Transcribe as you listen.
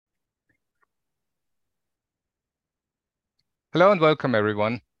Hello and welcome,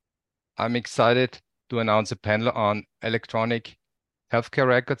 everyone. I'm excited to announce a panel on electronic healthcare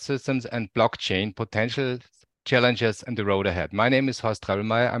record systems and blockchain potential challenges and the road ahead. My name is Horst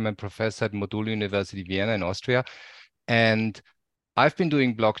Treiblmaier. I'm a professor at Modul University Vienna in Austria, and I've been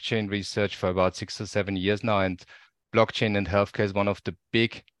doing blockchain research for about 6 or 7 years now, and blockchain and healthcare is one of the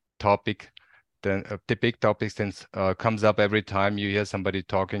big topics that comes up every time you hear somebody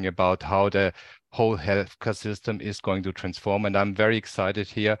talking about how the whole healthcare system is going to transform. And I'm very excited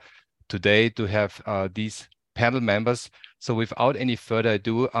here today to have these panel members. So without any further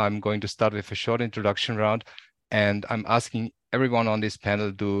ado, I'm going to start with a short introduction round, and I'm asking everyone on this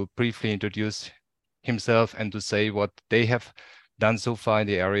panel to briefly introduce himself and to say what they have done so far in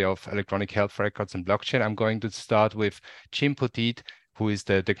the area of electronic health records and blockchain. I'm going to start with Jim Poteet, who is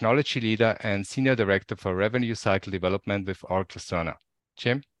the technology leader and senior director for revenue cycle development with Oracle Cerner.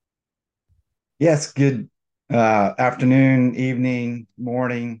 Jim? Yes, good afternoon, evening,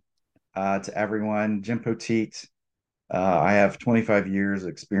 morning to everyone. Jim Poteet. I have 25 years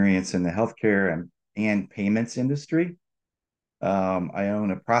experience in the healthcare and payments industry. I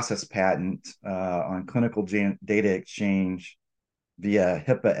own a process patent on clinical data exchange via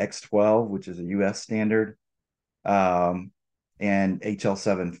HIPAA X12, which is a US standard, and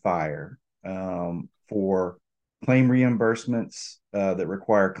HL7 FHIR for claim reimbursements that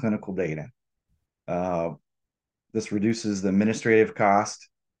require clinical data. This reduces the administrative cost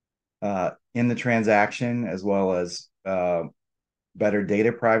in the transaction, as well as better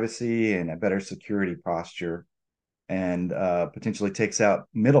data privacy and a better security posture, and potentially takes out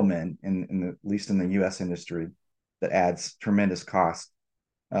middlemen at least in the US industry that adds tremendous cost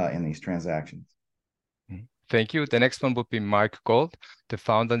in these transactions. Thank you. The next one would be Mike Gault, the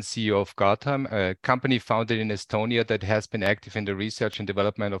founder and CEO of Guardtime, a company founded in Estonia that has been active in the research and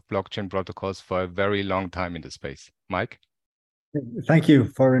development of blockchain protocols for a very long time in the space. Mike? Thank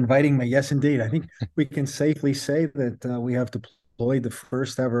you for inviting me. Yes, indeed. I think we can safely say that we have deployed the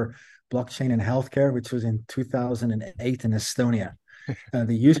first ever blockchain in healthcare, which was in 2008 in Estonia.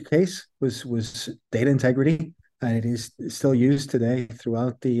 The use case was data integrity, and it is still used today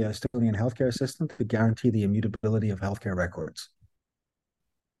throughout the Estonian healthcare system to guarantee the immutability of healthcare records.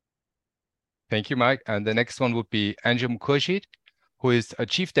 Thank you, Mike. And the next one would be Anjum Khurshid, who is a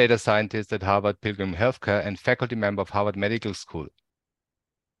chief data scientist at Harvard Pilgrim Health Care and faculty member of Harvard Medical School.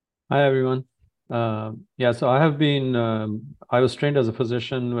 Hi, everyone. So I have been, I was trained as a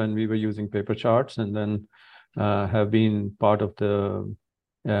physician when we were using paper charts, and then have been part of the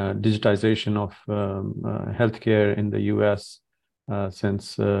digitization of healthcare in the US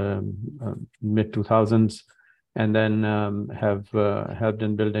since mid-2000s, and then have helped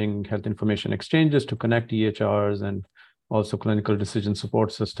in building health information exchanges to connect EHRs and also clinical decision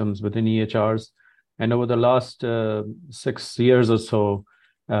support systems within EHRs. And over the last 6 years or so,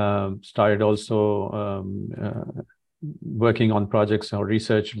 started also working on projects or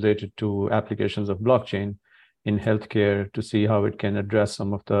research related to applications of blockchain in healthcare to see how it can address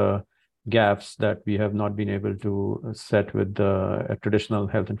some of the gaps that we have not been able to set with the traditional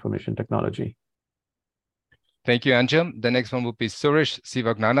health information technology. Thank you, Anjum. The next one would be Suresh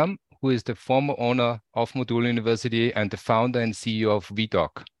Sivagnanam, who is the former owner of Modul University and the founder and CEO of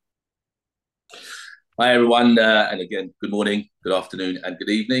Vdoc. Hi, everyone. And again, good morning, good afternoon, and good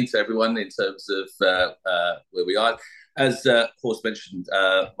evening to everyone in terms of where we are. As Horst mentioned,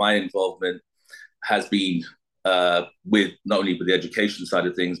 my involvement has been with not only with the education side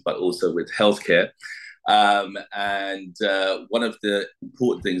of things, but also with healthcare. And one of the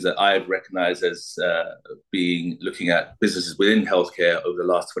important things that I've recognized as being looking at businesses within healthcare over the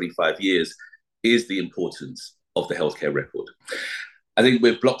last 25 years is the importance of the healthcare record. I think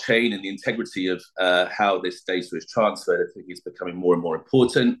with blockchain and the integrity of how this data is transferred, I think it's becoming more and more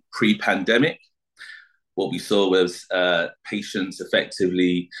important. Pre-pandemic, what we saw was patients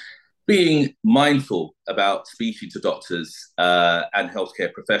effectively being mindful about speaking to doctors and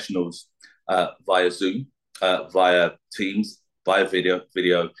healthcare professionals via Zoom, via Teams, via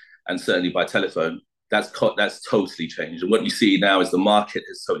video, and certainly by telephone. That's totally changed. And what you see now is the market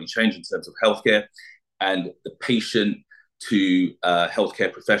has totally changed in terms of healthcare, and the patient to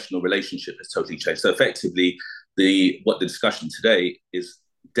healthcare professional relationship has totally changed. So effectively, what the discussion today is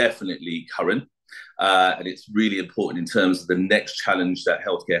definitely current. And it's really important in terms of the next challenge that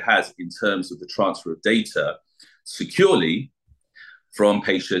healthcare has in terms of the transfer of data securely from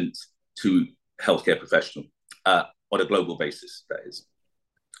patient to healthcare professional on a global basis, that is.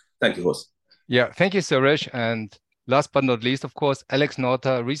 Thank you, Horst. Yeah, thank you, Suresh. And last but not least, of course, Alex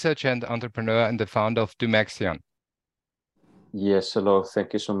Norta, researcher and entrepreneur and the founder of Dymaxion. Yes, hello.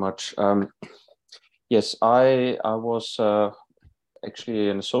 Thank you so much. Yes, I was actually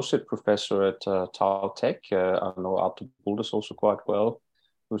an associate professor at TAL Tech. I know Arthur Boulders also quite well,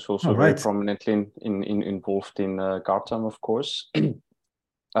 who's also very prominently involved in Guardtime, of course.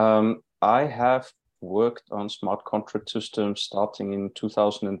 I have worked on smart contract systems starting in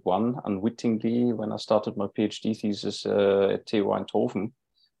 2001, unwittingly, when I started my PhD thesis at TU Eindhoven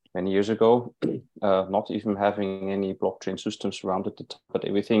many years ago, not even having any blockchain systems around at the time, but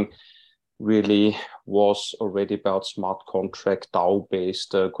everything really was already about smart contract,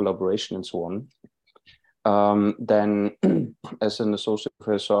 DAO-based collaboration and so on. Then as an associate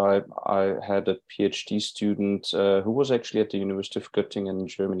professor, I had a PhD student who was actually at the University of Göttingen in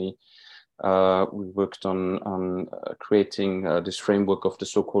Germany. We worked on creating this framework of the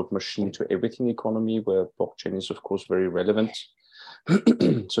so-called machine-to-everything economy, where blockchain is, of course, very relevant.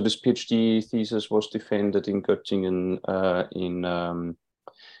 So this PhD thesis was defended in Göttingen in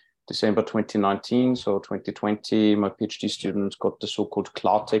December 2019. So 2020, my PhD student got the so-called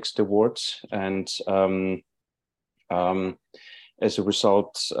Klartext Awards, and as a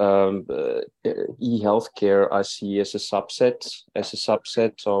result, e-healthcare I see as a subset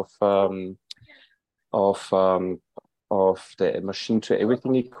of the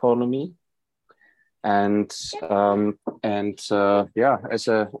machine-to-everything economy. And yeah, as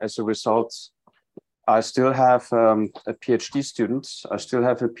a result, I still have a PhD student. I still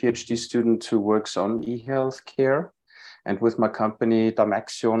have a PhD student who works on e-healthcare, and with my company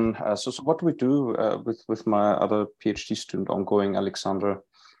Damaxion. So what we do with my other PhD student ongoing, Alexander,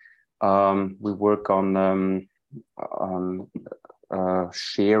 we work on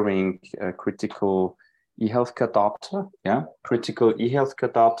sharing critical e-healthcare data. Yeah, critical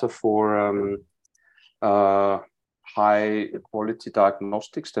e-healthcare data for high quality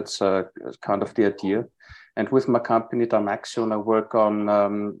diagnostics. That's kind of the idea. And with my company Damaxion, I work on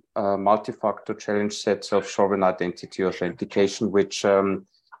multi-factor challenge sets of sovereign identity authentication, which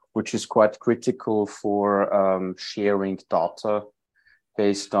is quite critical for sharing data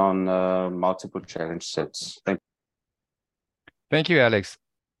based on multiple challenge sets. Thank you, Alex.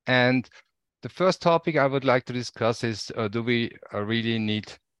 And the first topic I would like to discuss is, do we really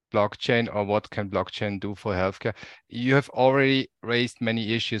need blockchain, or what can blockchain do for healthcare? You have already raised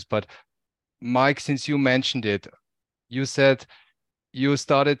many issues, but Mike, since you mentioned it, you said you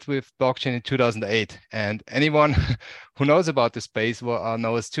started with blockchain in 2008, and anyone who knows about the space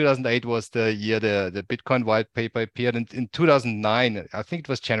knows 2008 was the year the Bitcoin white paper appeared. And in 2009, I think it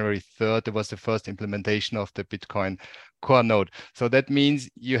was January 3rd, there was the first implementation of the Bitcoin core node. So that means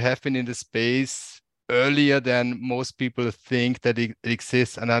you have been in the space earlier than most people think that it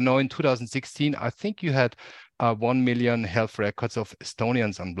exists. And I know in 2016, I think you had 1 million health records of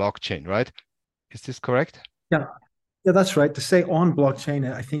Estonians on blockchain, right? Is this correct? Yeah, that's right. To say on blockchain,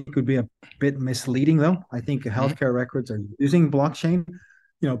 I think would be a bit misleading, though. I think healthcare records are using blockchain.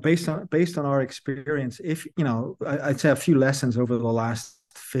 Based on our experience, if I'd say a few lessons over the last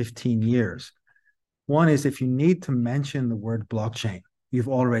 15 years. One is, if you need to mention the word blockchain, you've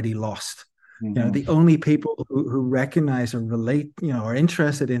already lost. The only people who recognize or relate, are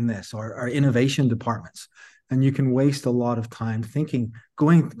interested in this are innovation departments. And you can waste a lot of time talking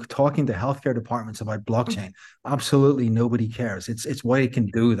to healthcare departments about blockchain. Absolutely nobody cares. It's what it can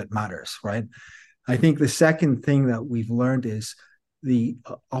do that matters, right? I think the second thing that we've learned is the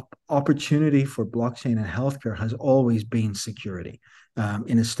opportunity for blockchain and healthcare has always been security.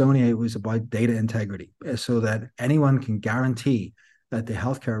 In Estonia, it was about data integrity, so that anyone can guarantee that the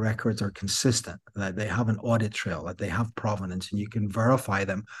healthcare records are consistent, that they have an audit trail, that they have provenance, and you can verify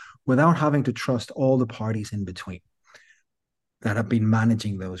them without having to trust all the parties in between that have been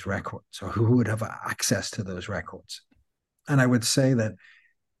managing those records, or who would have access to those records. And I would say that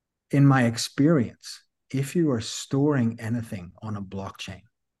in my experience, if you are storing anything on a blockchain,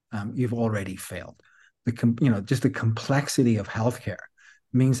 you've already failed. Just the complexity of healthcare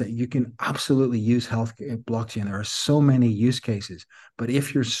means that you can absolutely use healthcare blockchain. There are so many use cases, but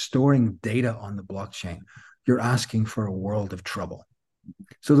if you're storing data on the blockchain, you're asking for a world of trouble.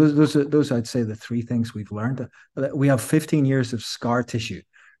 So those I'd say the three things we've learned. We have 15 years of scar tissue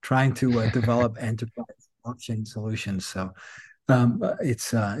trying to develop enterprise blockchain solutions. So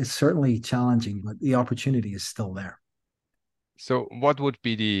it's certainly challenging, but the opportunity is still there. So what would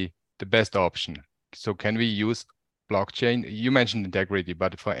be the best option? So can we use blockchain? You mentioned integrity,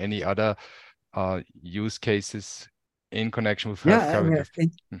 but for any other use cases in connection with healthcare?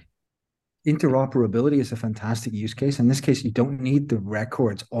 Interoperability is a fantastic use case. In this case, you don't need the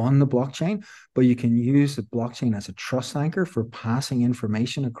records on the blockchain, but you can use the blockchain as a trust anchor for passing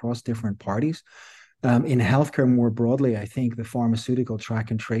information across different parties. In healthcare more broadly, I think the pharmaceutical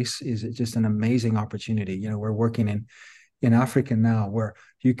track and trace is just an amazing opportunity. We're working in Africa now, where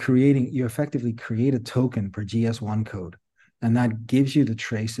you effectively create a token per GS1 code. And that gives you the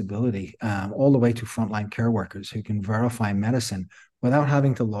traceability all the way to frontline care workers who can verify medicine without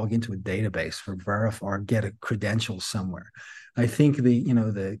having to log into a database or get a credential somewhere. I think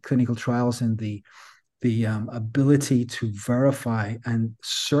the clinical trials and the ability to verify and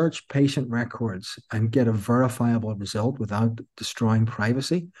search patient records and get a verifiable result without destroying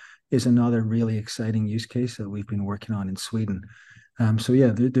privacy is another really exciting use case that we've been working on in Sweden. So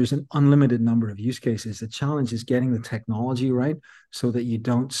yeah, there's an unlimited number of use cases. The challenge is getting the technology right so that you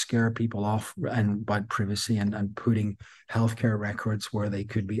don't scare people off about privacy and putting healthcare records where they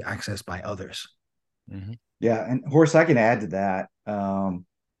could be accessed by others. Mm-hmm. Yeah, and Horst, I can add to that.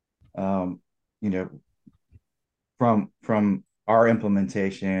 From our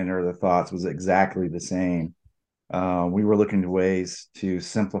implementation or the thoughts was exactly the same. We were looking to ways to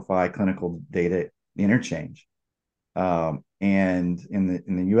simplify clinical data interchange. And in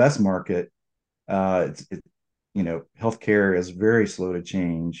the U.S. market, healthcare is very slow to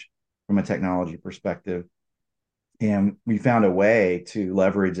change from a technology perspective, and we found a way to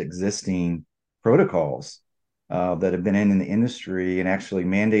leverage existing protocols that have been in the industry and actually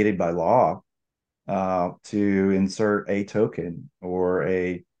mandated by law to insert a token or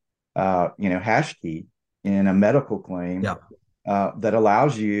a hash key in a medical claim that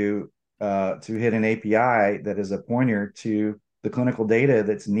allows you to hit an API that is a pointer to the clinical data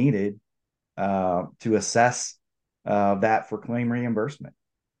that's needed to assess that for claim reimbursement.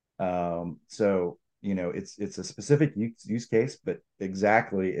 So, it's a specific use case, but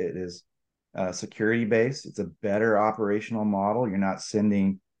exactly it is security based. It's a better operational model. You're not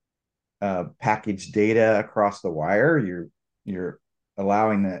sending packaged data across the wire. You're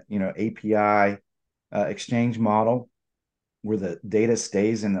allowing the API exchange model where the data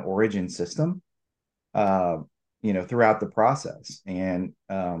stays in the origin system, throughout the process. And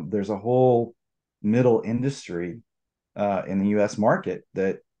there's a whole middle industry in the U.S. market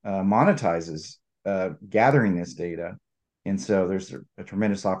that monetizes gathering this data. And so there's a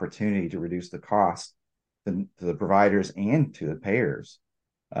tremendous opportunity to reduce the cost to the providers and to the payers,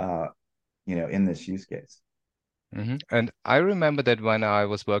 in this use case. Mm-hmm. And I remember that when I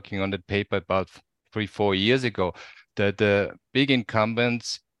was working on the paper about 3-4 years ago, that the big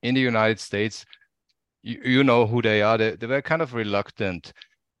incumbents in the United States, you know who they are, they were kind of reluctant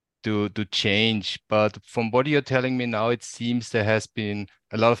to change. But from what you're telling me now, it seems there has been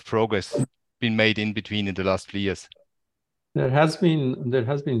a lot of progress been made in between in the last 3 years. There has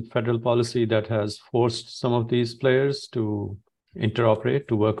been federal policy that has forced some of these players to interoperate,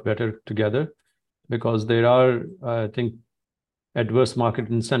 to work better together, because there are, I think, adverse market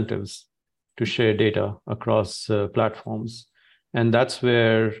incentives to share data across platforms. And that's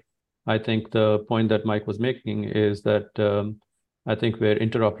where I think the point that Mike was making is that I think where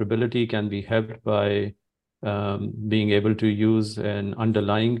interoperability can be helped by being able to use an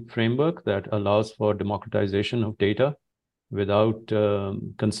underlying framework that allows for democratization of data without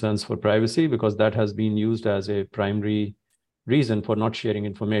concerns for privacy, because that has been used as a primary reason for not sharing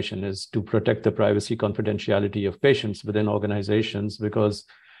information, is to protect the privacy confidentiality of patients within organizations. Because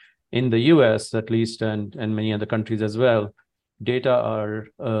in the US, at least, and many other countries as well, data are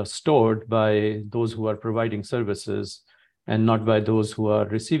stored by those who are providing services and not by those who are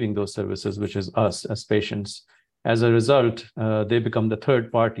receiving those services, which is us as patients. As a result, they become the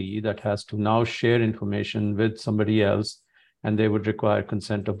third party that has to now share information with somebody else, and they would require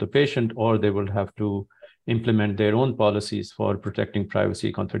consent of the patient, or they will have to implement their own policies for protecting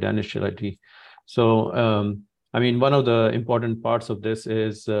privacy confidentiality. So, one of the important parts of this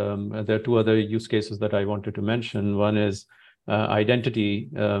is there are two other use cases that I wanted to mention. One is identity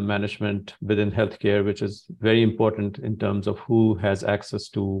management within healthcare, which is very important in terms of who has access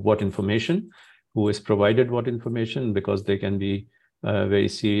to what information, who is provided what information, because they can be very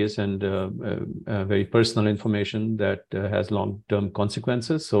serious and very personal information that has long-term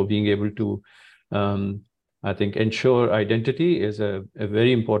consequences. So being able to, I think, ensure identity is a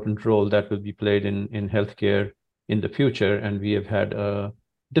very important role that will be played in healthcare in the future. And we have had a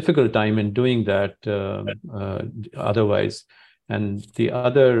difficult time in doing that otherwise. And the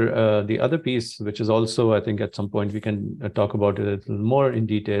other piece, which is also, I think at some point we can talk about it a little more in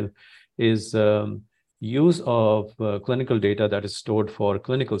detail, is use of clinical data that is stored for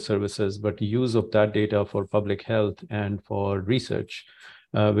clinical services, but use of that data for public health and for research,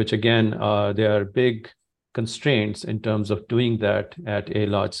 which again, there are big constraints in terms of doing that at a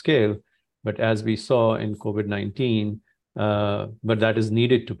large scale. But as we saw in COVID-19, but that is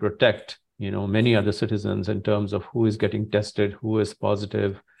needed to protect, many other citizens in terms of who is getting tested, who is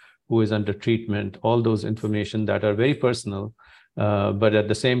positive, who is under treatment, all those information that are very personal. But at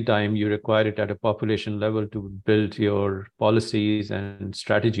the same time, you require it at a population level to build your policies and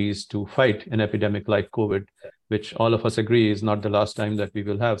strategies to fight an epidemic like COVID, which all of us agree is not the last time that we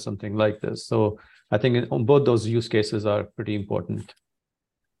will have something like this. So I think both those use cases are pretty important.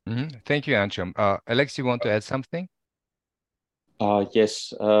 Mm-hmm. Thank you, Anjum. Alex, you want to add something?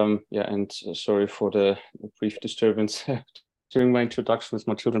 Yes. Yeah, and sorry for the brief disturbance during my introduction with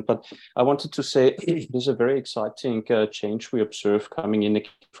my children, but I wanted to say there's a very exciting change we observe coming in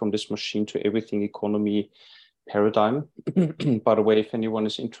from this machine to everything economy paradigm. By the way, if anyone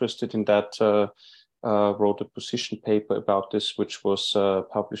is interested in that, wrote a position paper about this, which was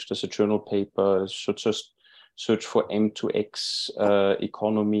published as a journal paper. Should just search for M2X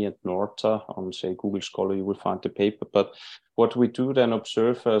economy at Norta on, say, Google Scholar, you will find the paper. But what we do then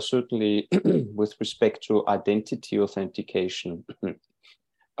observe, certainly with respect to identity authentication,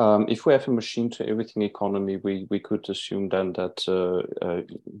 if we have a machine to everything economy, we could assume then that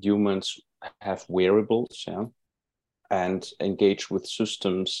humans have wearables, yeah, and engage with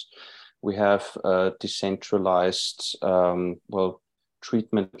systems. We have a decentralized,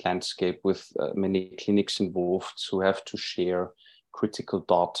 treatment landscape with many clinics involved who have to share critical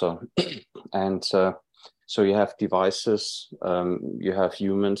data. And so you have devices, you have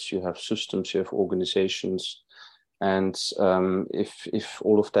humans, you have systems, you have organizations. And if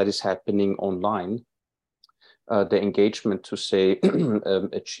all of that is happening online, the engagement to, say,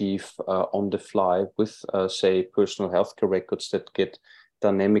 achieve on the fly with, say, personal healthcare records that get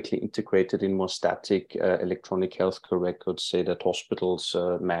dynamically integrated in more static electronic healthcare records, say, that hospitals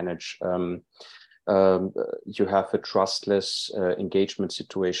manage. You have a trustless engagement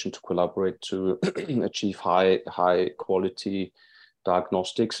situation to collaborate to achieve high quality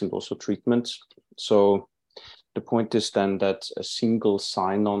diagnostics and also treatment. So the point is then that a single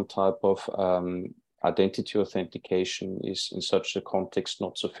sign-on type of identity authentication is in such a context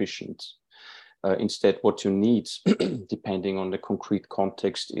not sufficient. Instead, what you need, depending on the concrete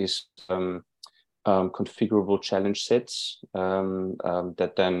context, is configurable challenge sets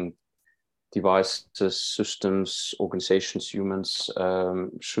that then devices, systems, organizations, humans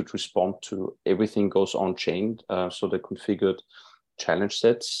should respond to. Everything goes on-chain, so the configured challenge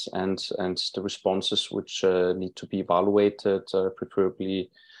sets and the responses which need to be evaluated,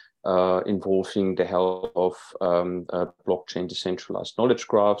 preferably involving the help of blockchain decentralized knowledge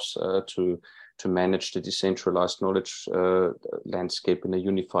graphs to manage the decentralized knowledge landscape in a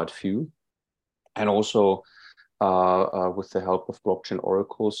unified view, and also with the help of blockchain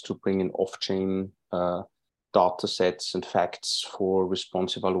oracles to bring in off-chain data sets and facts for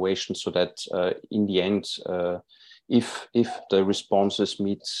response evaluation, so that in the end, if the responses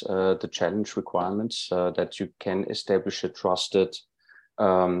meet the challenge requirements, that you can establish a trusted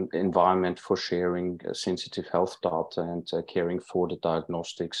environment for sharing sensitive health data and caring for the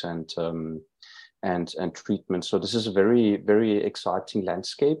diagnostics and treatment. So this is a very, very exciting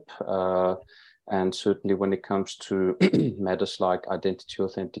landscape. And certainly when it comes to matters like identity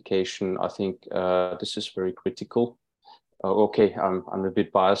authentication, I think this is very critical. Okay, I'm a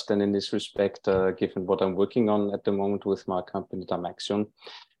bit biased then in this respect, given what I'm working on at the moment with my company, Damaxion.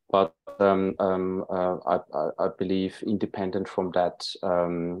 But I believe, independent from that,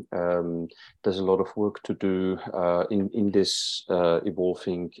 there's a lot of work to do in this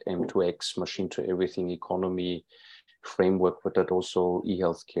evolving M2X machine to everything economy framework, but that also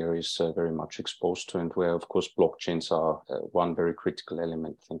e-healthcare is very much exposed to, and where, of course, blockchains are one very critical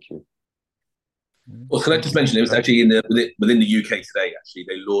element. Thank you. Well, can I just mention, it was actually within the UK today, actually,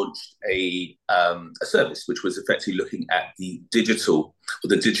 they launched a service which was effectively looking at the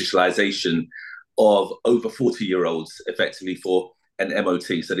digitalization of over 40-year-olds effectively for an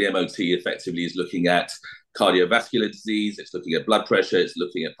MOT. So the MOT effectively is looking at cardiovascular disease, it's looking at blood pressure, it's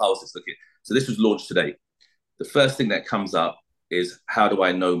looking at pulse, so this was launched today. The first thing that comes up is, how do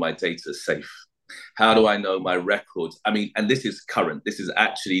I know my data is safe? How do I know my records? I mean, and this is current, this is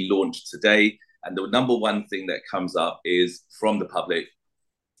actually launched today. And the number one thing that comes up is from the public,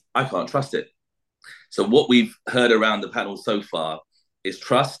 I can't trust it. So what we've heard around the panel so far is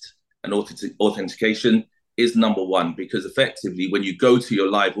trust and authentication is number one, because effectively when you go to your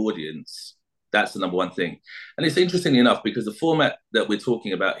live audience, that's the number one thing. And it's interesting enough, because the format that we're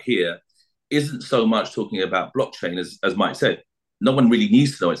talking about here isn't so much talking about blockchain, as Mike said. No one really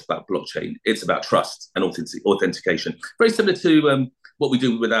needs to know it's about blockchain. It's about trust and authentication. Very similar to what we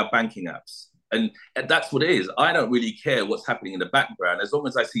do with our banking apps. And that's what it is. I don't really care what's happening in the background. As long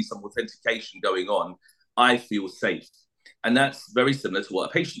as I see some authentication going on, I feel safe. And that's very similar to what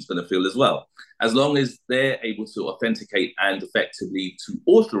a patient's going to feel as well. As long as they're able to authenticate and effectively to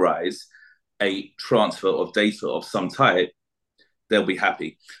authorize a transfer of data of some type, they'll be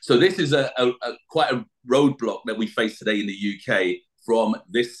happy. So this is quite a roadblock that we face today in the UK from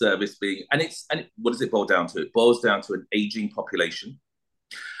this service being, and what does it boil down to? It boils down to an aging population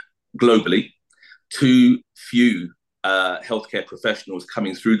globally, too few healthcare professionals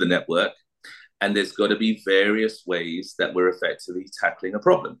coming through the network, and there's got to be various ways that we're effectively tackling a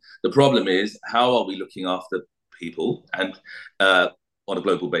problem. The problem is, how are we looking after people and on a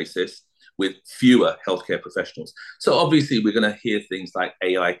global basis with fewer healthcare professionals? So obviously we're going to hear things like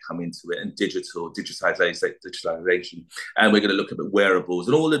AI come into it, and digitalization, and we're going to look at wearables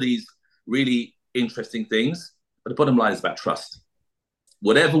and all of these really interesting things. But the bottom line is about trust.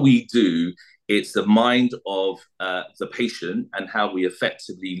 Whatever we do, it's the mind of the patient and how we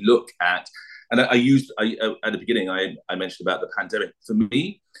effectively look at. And at the beginning, I mentioned about the pandemic. For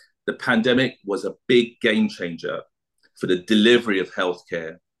me, the pandemic was a big game changer for the delivery of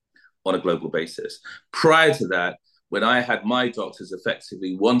healthcare on a global basis. Prior to that, when I had my doctors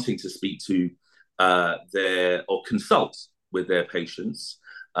effectively wanting to speak to or consult with their patients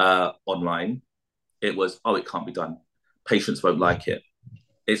online, it was, it can't be done. Patients won't like it.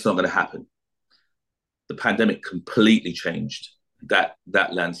 It's not going to happen. The pandemic completely changed that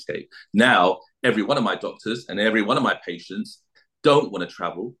landscape. Now, every one of my doctors and every one of my patients don't want to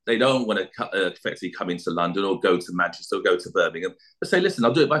travel. They don't want to effectively come into London or go to Manchester or go to Birmingham. But say, listen,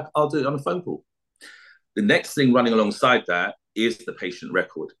 I'll do it on a phone call. The next thing running alongside that is the patient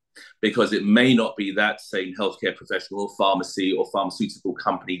record, because it may not be that same healthcare professional or pharmacy or pharmaceutical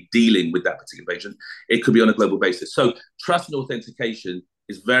company dealing with that particular patient. It could be on a global basis. So trust and authentication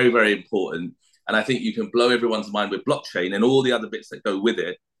is very, very important. And I think you can blow everyone's mind with blockchain and all the other bits that go with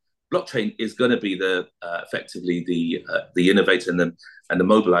it. Blockchain is going to be effectively the innovator and the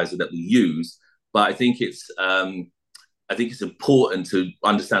mobilizer that we use. But I think it's important to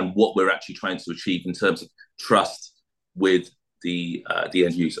understand what we're actually trying to achieve in terms of trust with the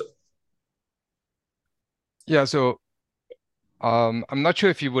end user. Yeah. So I'm not sure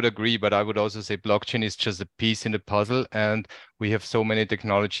if you would agree, but I would also say blockchain is just a piece in the puzzle, and we have so many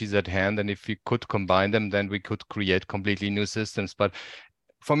technologies at hand. And if we could combine them, then we could create completely new systems. But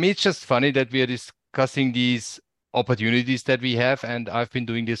for me, it's just funny that we are discussing these opportunities that we have, and I've been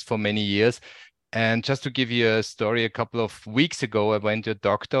doing this for many years. And just to give you a story, a couple of weeks ago, I went to a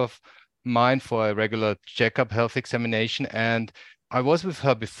doctor of mine for a regular checkup, health examination, and I was with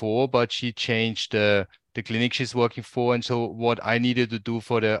her before, but she changed the clinic she's working for. And so what I needed to do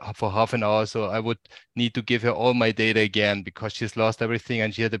for half an hour, so I would need to give her all my data again because she's lost everything,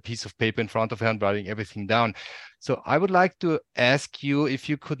 and she had a piece of paper in front of her and writing everything down. So I would like to ask you if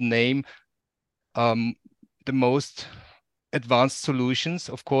you could name the most advanced solutions.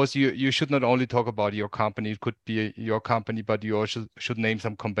 Of course, you should not only talk about your company, it could be your company, but you also should name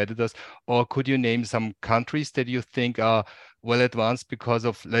some competitors. Or could you name some countries that you think are well advanced because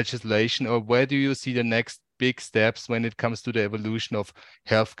of legislation? Or where do you see the next big steps when it comes to the evolution of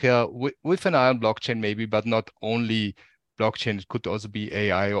healthcare with an eye on blockchain maybe, but not only blockchain, it could also be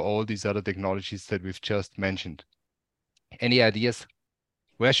AI or all these other technologies that we've just mentioned. Any ideas?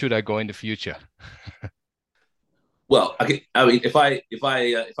 Where should I go in the future? Well, okay. I mean, if I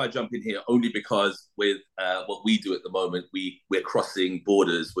jump in here only because with what we do at the moment, we're crossing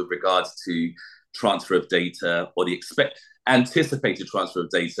borders with regards to transfer of data or the anticipated transfer of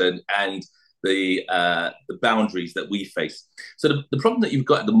data and the boundaries that we face. So the problem that you've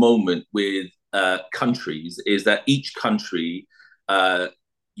got at the moment with countries is that each country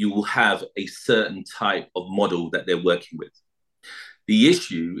you will have a certain type of model that they're working with. The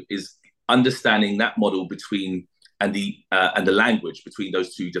issue is understanding that model and the language between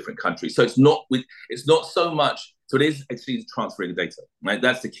those two different countries. So it's not so much. So it is actually transferring data, right?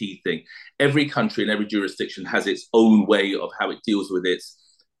 That's the key thing. Every country and every jurisdiction has its own way of how it deals with its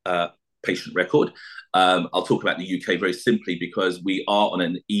patient record. I'll talk about the UK very simply because we are on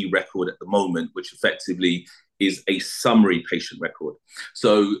an e-record at the moment, which effectively is a summary patient record.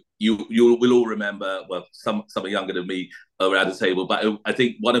 So you will all remember, well, some are younger than me around the table, but I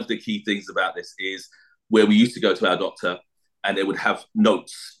think one of the key things about this is where we used to go to our doctor and they would have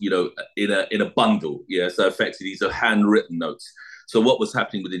notes, in a bundle. Yeah, so effectively these are handwritten notes. So what was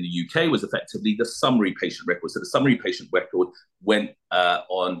happening within the UK was effectively the summary patient record. So the summary patient record went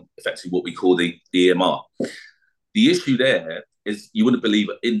on effectively what we call the EMR. The issue there is you wouldn't believe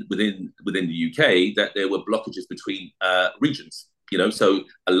within the UK that there were blockages between regions. So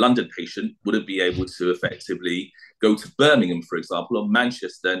a London patient wouldn't be able to effectively go to Birmingham, for example, or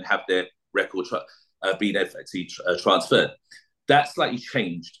Manchester and have their record being effectively transferred. That's slightly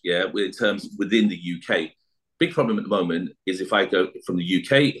changed, yeah, in terms within the UK. Big problem at the moment is if I go from the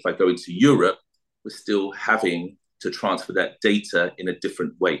UK, if I go into Europe, we're still having to transfer that data in a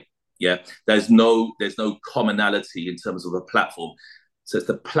different way. Yeah, there's no commonality in terms of a platform. So it's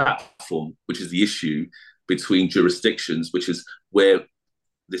the platform which is the issue between jurisdictions, which is where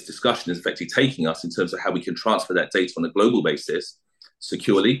this discussion is effectively taking us in terms of how we can transfer that data on a global basis,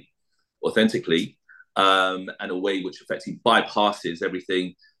 securely, authentically, and a way which effectively bypasses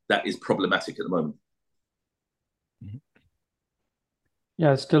everything that is problematic at the moment.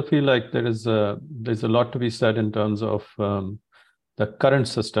 Yeah, I still feel like there's a lot to be said in terms of the current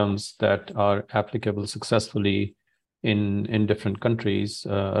systems that are applicable successfully in different countries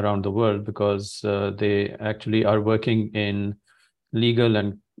around the world, because they actually are working in legal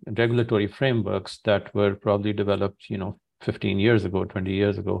and regulatory frameworks that were probably developed, 15 years ago, 20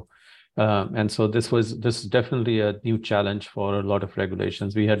 years ago. And so this is definitely a new challenge for a lot of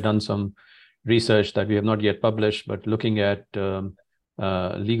regulations. We had done some research that we have not yet published, but looking at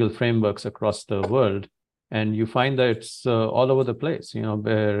legal frameworks across the world, and you find that it's all over the place,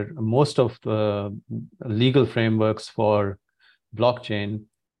 where most of the legal frameworks for blockchain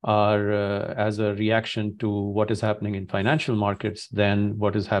are as a reaction to what is happening in financial markets than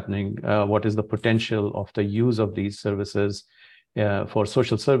what is happening, what is the potential of the use of these services for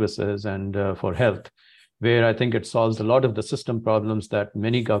social services and for health, where I think it solves a lot of the system problems that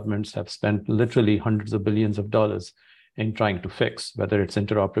many governments have spent literally hundreds of billions of dollars in trying to fix, whether it's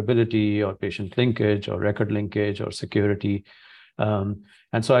interoperability or patient linkage or record linkage or security. And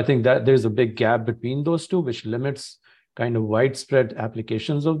so I think that there's a big gap between those two, which limits kind of widespread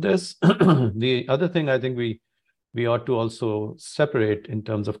applications of this. The other thing I think we ought to also separate in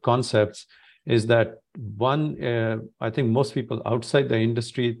terms of concepts is that one, I think most people outside the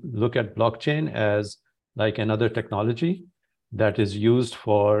industry look at blockchain as like another technology that is used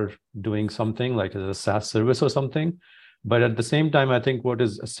for doing something like as a SaaS service or something. But at the same time, I think what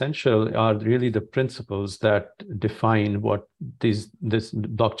is essential are really the principles that define what this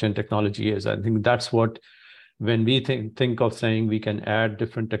blockchain technology is. I think that's what, when we think of saying we can add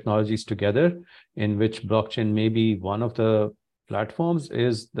different technologies together, in which blockchain may be one of the platforms,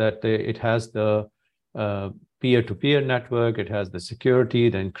 is that it has the peer-to-peer network, it has the security,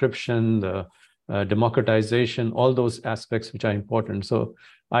 the encryption, the democratization, all those aspects which are important. So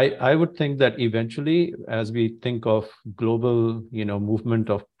I would think that eventually, as we think of global, movement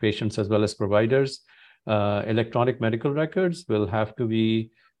of patients as well as providers, electronic medical records will have to be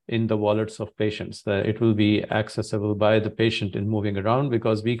in the wallets of patients. That it will be accessible by the patient in moving around,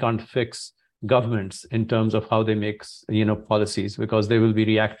 because we can't fix governments in terms of how they make, policies, because they will be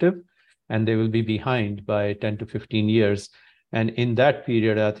reactive and they will be behind by 10 to 15 years. And in that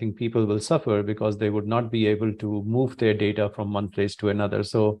period, I think people will suffer because they would not be able to move their data from one place to another.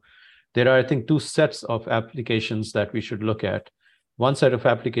 So there are, I think, two sets of applications that we should look at. One set of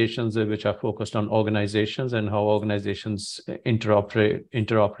applications which are focused on organizations and how organizations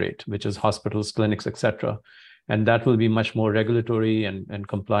interoperate, which is hospitals, clinics, etc. And that will be much more regulatory and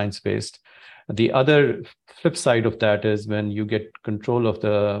compliance-based. The other flip side of that is when you get control of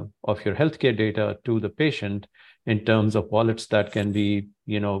your healthcare data to the patient, in terms of wallets that can be,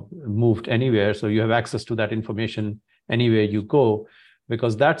 moved anywhere. So you have access to that information anywhere you go,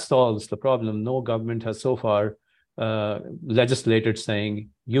 because that solves the problem. No government has so far legislated saying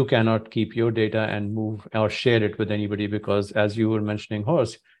you cannot keep your data and move or share it with anybody, because as you were mentioning,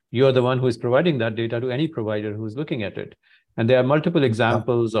 Horst, you're the one who is providing that data to any provider who's looking at it. And there are multiple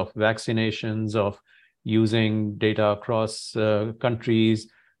examples of vaccinations, of using data across countries,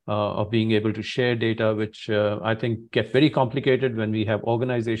 of being able to share data, which I think get very complicated when we have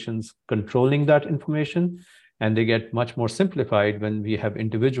organizations controlling that information, and they get much more simplified when we have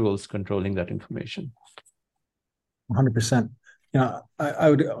individuals controlling that information. 100%. I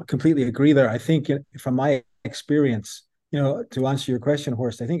would completely agree there. I think from my experience, to answer your question,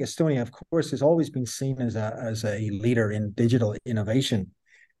 Horst, I think Estonia, of course, has always been seen as a leader in digital innovation.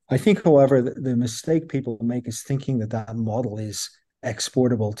 I think, however, the mistake people make is thinking that model is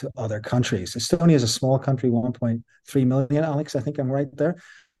exportable to other countries. Estonia is a small country, 1.3 million, Alex, I think I'm right there.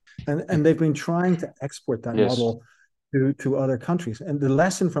 And they've been trying to export that model to other countries. And the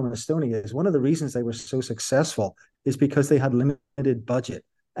lesson from Estonia is one of the reasons they were so successful is because they had limited budget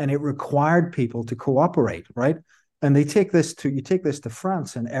and it required people to cooperate, right? And you take this to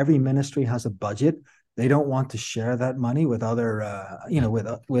France, and every ministry has a budget. They don't want to share that money with other,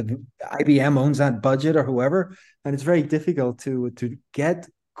 with IBM owns that budget or whoever. And it's very difficult to get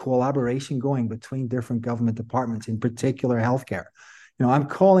collaboration going between different government departments, in particular healthcare. I'm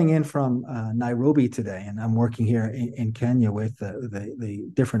calling in from Nairobi today, and I'm working here in Kenya with the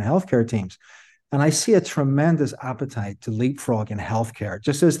different healthcare teams. And I see a tremendous appetite to leapfrog in healthcare,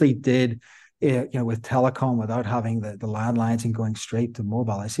 just as they did with telecom without having the landlines and going straight to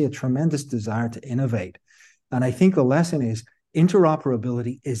mobile. I see a tremendous desire to innovate. And I think the lesson is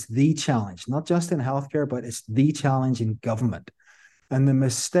interoperability is the challenge, not just in healthcare, but it's the challenge in government. And the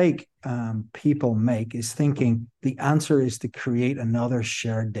mistake people make is thinking the answer is to create another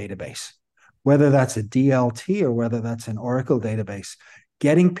shared database, whether that's a DLT or whether that's an Oracle database.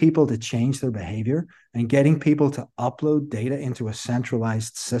 Getting people to change their behavior and getting people to upload data into a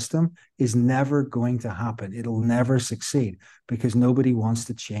centralized system is never going to happen. It'll never succeed because nobody wants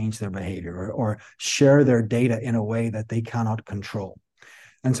to change their behavior or share their data in a way that they cannot control.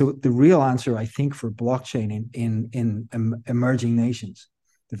 And so the real answer, I think, for blockchain in emerging nations,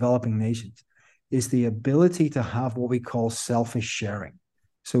 developing nations, is the ability to have what we call selfish sharing.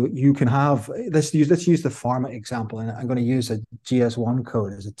 So you can have, let's use the pharma example, and I'm going to use a GS1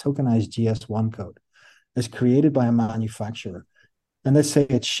 code as a tokenized GS1 code that's created by a manufacturer. And let's say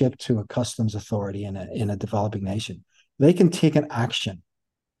it's shipped to a customs authority in a developing nation. They can take an action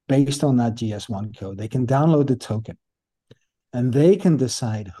based on that GS1 code. They can download the token. And they can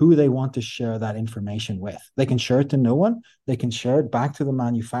decide who they want to share that information with. They can share it to no one. They can share it back to the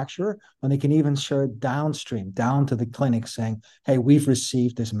manufacturer, and they can even share it downstream, down to the clinic saying, hey, we've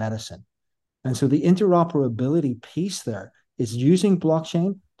received this medicine. And so the interoperability piece there is using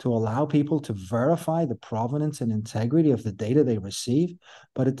blockchain to allow people to verify the provenance and integrity of the data they receive,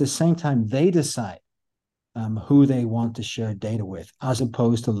 but at the same time, they decide who they want to share data with, as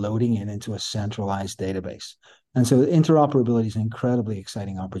opposed to loading it into a centralized database. And so interoperability is an incredibly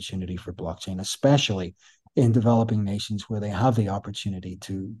exciting opportunity for blockchain, especially in developing nations where they have the opportunity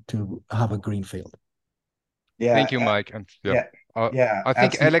to have a green field. Yeah. Thank you, Mike. And yeah. I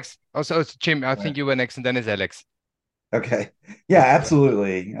think absolutely. Alex, also Jim, I think you were next and then is Alex. Okay. Yeah,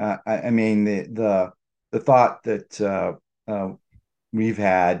 absolutely. I mean, the thought that we've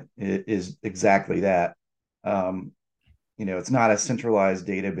had is exactly that. It's not a centralized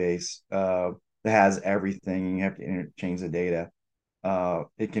database that has everything. You have to interchange the data.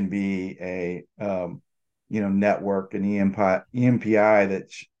 It can be a network, an EMPI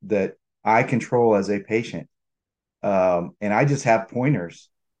that I control as a patient, and I just have pointers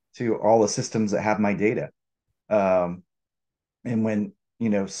to all the systems that have my data. And when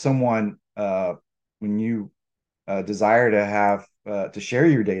someone when you desire to have to share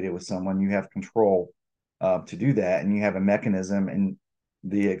your data with someone, you have control to do that, and you have a mechanism, and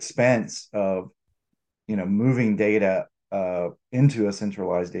the expense of moving data into a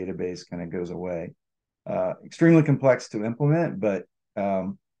centralized database kind of goes away. Extremely complex to implement, but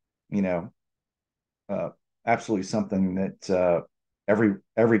absolutely something that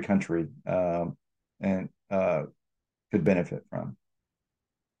every country could benefit from.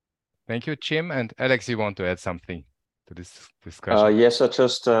 Thank you, Jim. And Alex, you want to add something to this discussion? Yes,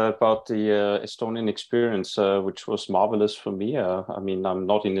 just about the Estonian experience, which was marvelous for me. I mean, I'm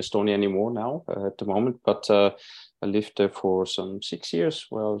not in Estonia anymore now at the moment, but I lived there for some 6 years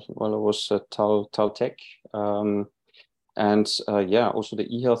while I was at Taltech. Also the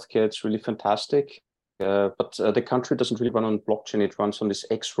e-healthcare, it's really fantastic. But the country doesn't really run on blockchain. It runs on this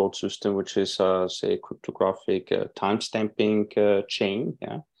X-road system, which is, say, a cryptographic timestamping chain,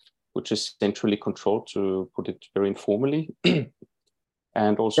 which is centrally controlled, to put it very informally.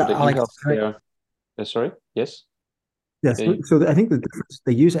 And also the e-healthcare. Sorry, yes? Yes, so I think the difference,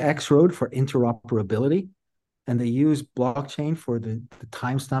 they use X-road for interoperability, and they use blockchain for the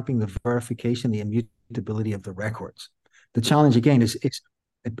timestamping, the verification, the immutability of the records. The challenge, again, is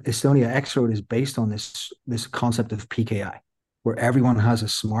Estonia X-road is based on this concept of PKI, where everyone has a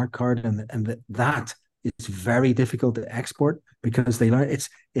smart card, and that is very difficult to export because they learn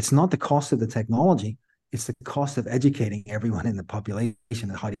it's not the cost of the technology, it's the cost of educating everyone in the population on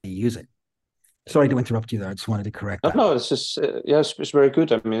how to use it. Sorry to interrupt you there. I just wanted to correct that. No, it's just yes, it's very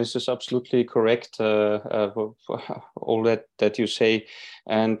good. I mean, this is absolutely correct. For all that you say,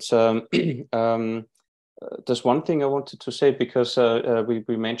 and there's one thing I wanted to say, because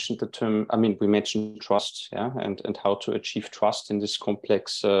we mentioned the term. I mean, we mentioned trust, and how to achieve trust in this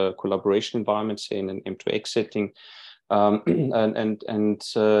complex collaboration environment, say in an M2X setting. You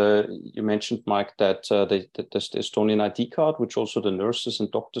mentioned, Mike, that there's the Estonian ID card, which also the nurses and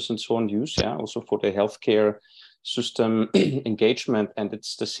doctors and so on use, also for the healthcare system engagement, and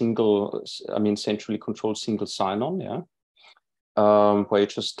it's the centrally controlled single sign-on, where you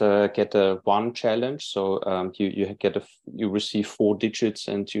just get one challenge. So you receive 4 digits,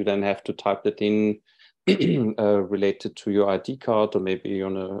 and you then have to type that in related to your ID card, or maybe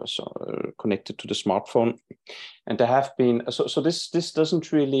connected to the smartphone. And there have been so this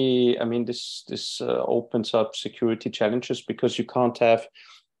doesn't really, I mean, this opens up security challenges, because you can't have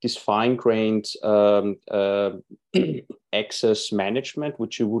this fine-grained access management,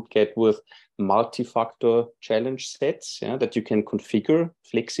 which you would get with multi-factor challenge sets, that you can configure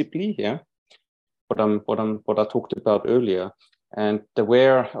flexibly, what I talked about earlier. And there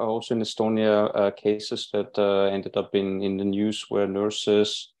were also in Estonia cases that ended up in the news, where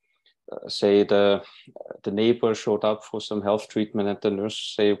nurses say the neighbor showed up for some health treatment, and the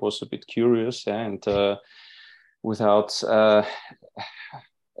nurse say was a bit curious, and without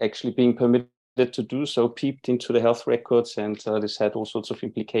actually being permitted to do so, peeped into the health records, and this had all sorts of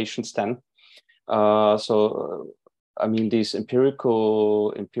implications then. I mean, these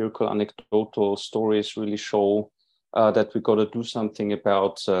empirical anecdotal stories really show that we got to do something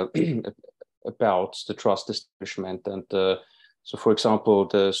about the trust establishment. And so, for example,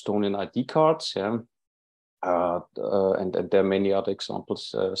 the Estonian ID cards, and there are many other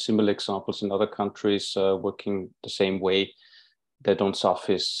examples, similar examples in other countries working the same way. They don't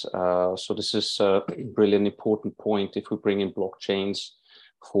suffice. So this is really an important point if we bring in blockchains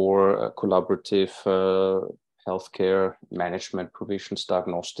for collaborative healthcare management, provisions,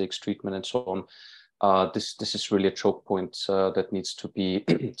 diagnostics, treatment, and so on. This is really a choke point that needs to be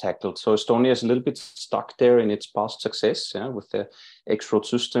tackled. So Estonia is a little bit stuck there in its past success, with the X-road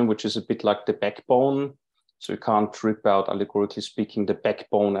system, which is a bit like the backbone. So you can't rip out, allegorically speaking, the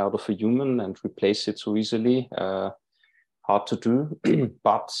backbone out of a human and replace it so easily. Hard to do,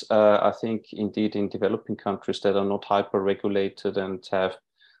 but I think indeed in developing countries that are not hyper-regulated and have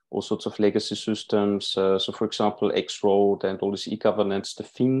all sorts of legacy systems. So for example, X-road and all this e-governance,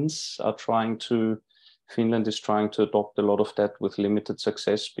 Finland is trying to adopt a lot of that with limited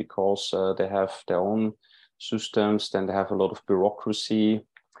success, because they have their own systems, then they have a lot of bureaucracy,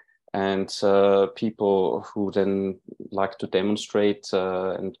 and people who then like to demonstrate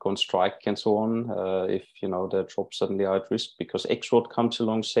and go on strike and so on, if their jobs suddenly are at risk, because X-road comes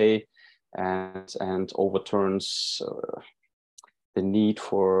along, say, and overturns the need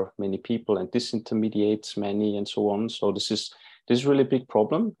for many people and disintermediates many and so on. So this is really a big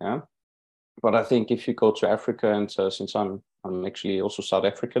problem. But I think if you go to Africa, and since I'm actually also South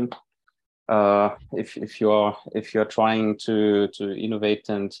African, if you are trying to innovate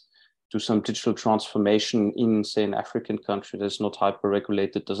and do some digital transformation in, say, an African country that's not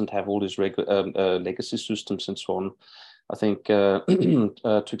hyper-regulated, doesn't have all these legacy systems and so on, I think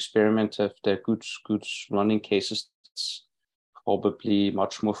to experiment if there are good running cases, it's probably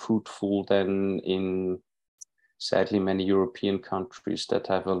much more fruitful than in, sadly, many European countries that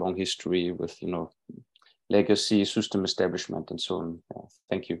have a long history with, legacy system establishment and so on.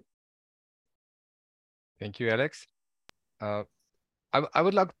 Thank you. Thank you, Alex. I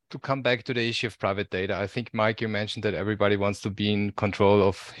would like to come back to the issue of private data. I think, Mike, you mentioned that everybody wants to be in control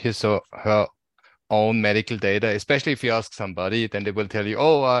of his or her own medical data, especially if you ask somebody, then they will tell you,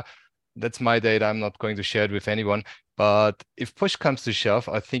 oh, that's my data, I'm not going to share it with anyone. But if push comes to shove,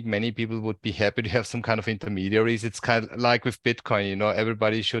 I think many people would be happy to have some kind of intermediaries. It's kind of like with Bitcoin,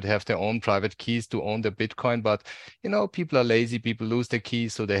 everybody should have their own private keys to own their Bitcoin. But, people are lazy, people lose their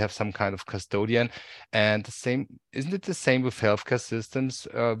keys, so they have some kind of custodian. And isn't it the same with healthcare systems?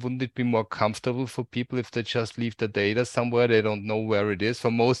 Wouldn't it be more comfortable for people if they just leave the data somewhere? They don't know where it is. For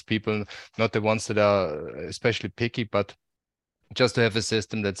most people, not the ones that are especially picky, but just to have a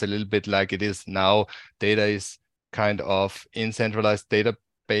system that's a little bit like it is now. Data is kind of in centralized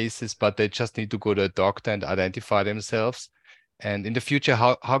databases, but they just need to go to a doctor and identify themselves. And in the future,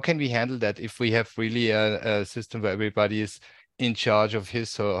 how can we handle that if we have really a system where everybody is in charge of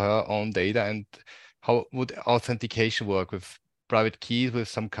his or her own data? And how would authentication work with private keys, with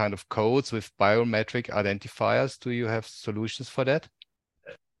some kind of codes, with biometric identifiers? Do you have solutions for that?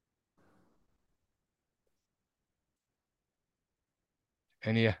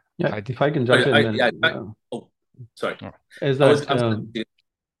 Any idea? If I can jump in. Sorry.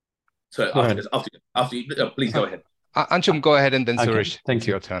 Sorry, after you, please go ahead. Anjum, go ahead, and then Suresh, thank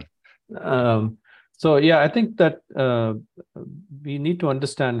you. Your turn. So I think that we need to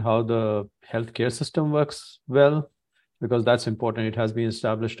understand how the healthcare system works well, because that's important. It has been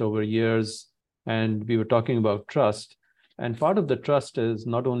established over years, and we were talking about trust. And part of the trust is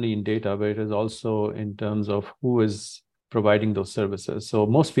not only in data, but it is also in terms of who is providing those services. So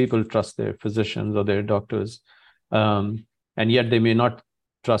most people trust their physicians or their doctors, and yet they may not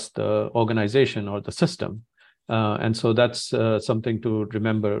trust the organization or the system. And so that's something to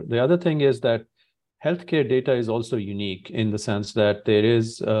remember. The other thing is that healthcare data is also unique in the sense that there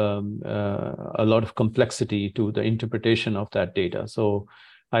is a lot of complexity to the interpretation of that data. So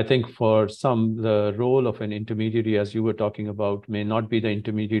I think for some, the role of an intermediary, as you were talking about, may not be the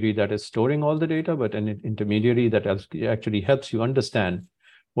intermediary that is storing all the data, but an intermediary that actually helps you understand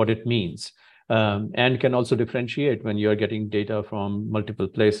what it means, and can also differentiate when you're getting data from multiple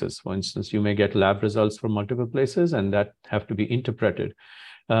places. For instance, you may get lab results from multiple places, and that have to be interpreted.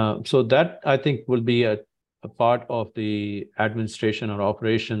 So that, I think, will be a part of the administration or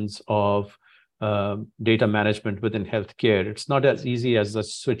operations of data management within healthcare. It's not as easy as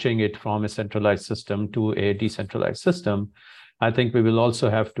just switching it from a centralized system to a decentralized system. I think we will also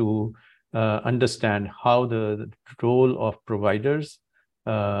have to understand how the role of providers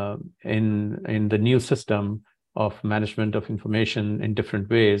in the new system of management of information in different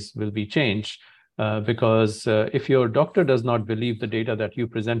ways will be changed. Because if your doctor does not believe the data that you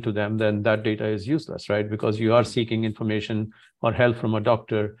present to them, then that data is useless, right? Because you are seeking information or help from a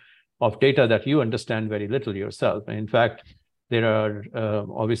doctor of data that you understand very little yourself. And in fact, there are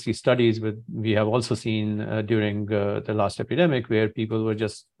obviously studies we have also seen during the last epidemic where people were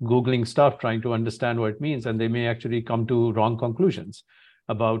just Googling stuff, trying to understand what it means, and they may actually come to wrong conclusions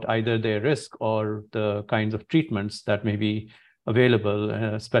about either their risk or the kinds of treatments that may be available,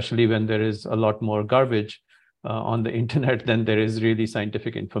 especially when there is a lot more garbage on the internet than there is really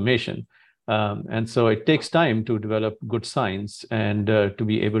scientific information. And so it takes time to develop good science and to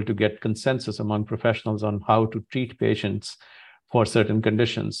be able to get consensus among professionals on how to treat patients for certain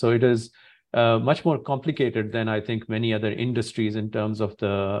conditions. So it is much more complicated than I think many other industries in terms of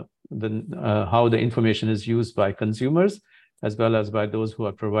how the information is used by consumers as well as by those who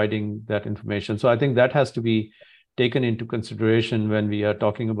are providing that information. So I think that has to be taken into consideration when we are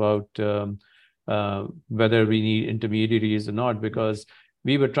talking about whether we need intermediaries or not, because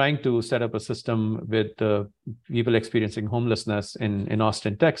we were trying to set up a system with people experiencing homelessness in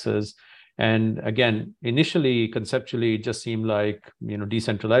Austin, Texas. And again, initially, conceptually, it just seemed like,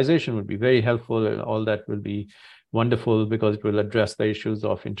 decentralization would be very helpful. All that will be wonderful because it will address the issues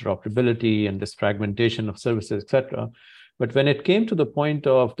of interoperability and this fragmentation of services, et cetera. But when it came to the point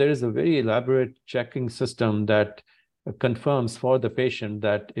of there is a very elaborate checking system that confirms for the patient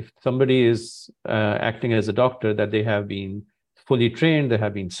that if somebody is acting as a doctor, that they have been fully trained, they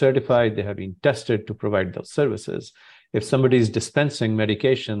have been certified, they have been tested to provide those services. If somebody is dispensing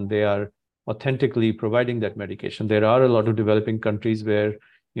medication, they are authentically providing that medication. There are a lot of developing countries where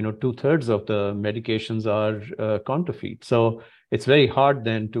 2/3 of the medications are counterfeit. So it's very hard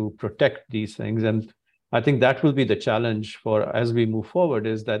then to protect these things. And I think that will be the challenge for as we move forward,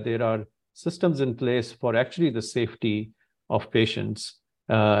 is that there are systems in place for actually the safety of patients.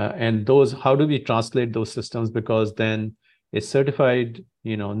 And those, how do we translate those systems? Because then a certified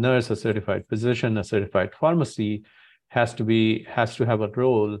nurse, a certified physician, a certified pharmacy has to have a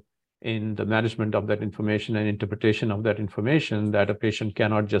role in the management of that information and interpretation of that information that a patient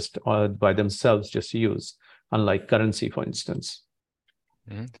cannot just by themselves just use, unlike currency, for instance.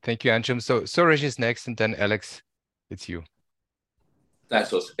 Thank you, Anjum. So Suresh is next, and then Alex, it's you.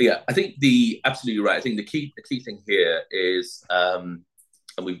 That's awesome. Yeah, I think absolutely right. I think the key thing here is, and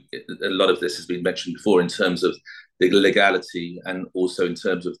a lot of this has been mentioned before in terms of the legality and also in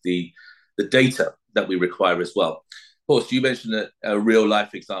terms of the data that we require as well. Horst, you mentioned a real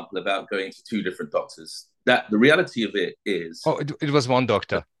life example about going to two different doctors. That the reality of it is, it was one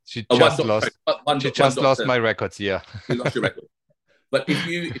doctor. She just lost my records. Yeah, you lost your record. But if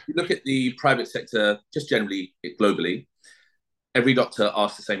you look at the private sector, just generally globally, every doctor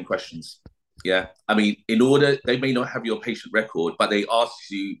asks the same questions. Yeah, I mean, they may not have your patient record, but they ask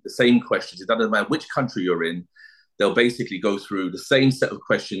you the same questions. It doesn't matter which country you're in. They'll basically go through the same set of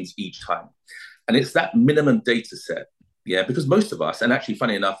questions each time. And it's that minimum data set, because most of us, and actually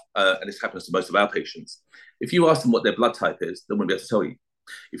funny enough, and this happens to most of our patients, if you ask them what their blood type is, they won't be able to tell you.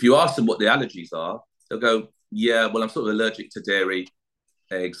 If you ask them what their allergies are, they'll go, I'm sort of allergic to dairy,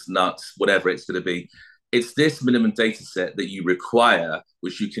 eggs, nuts, whatever it's going to be. It's this minimum data set that you require,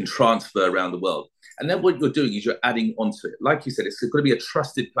 which you can transfer around the world. And then what you're doing is you're adding onto it. Like you said, it's going to be a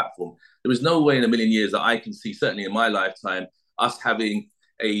trusted platform. There is no way in a million years that I can see, certainly in my lifetime, us having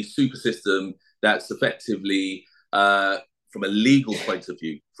a super system that's effectively, from a legal point of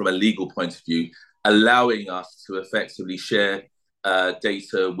view, allowing us to effectively share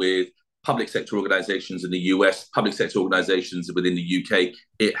data with public sector organizations in the US, public sector organizations within the UK.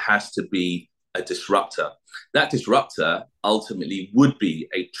 It has to be a disruptor. That disruptor ultimately would be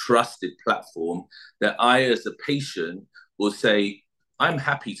a trusted platform that I, as a patient, will say, I'm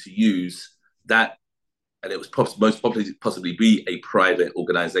happy to use that and it was most possibly be a private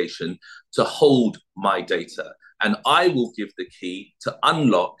organization, to hold my data. And I will give the key to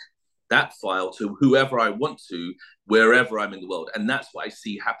unlock that file to whoever I want to, wherever I'm in the world. And that's what I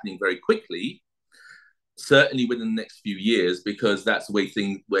see happening very quickly, certainly within the next few years, because that's the way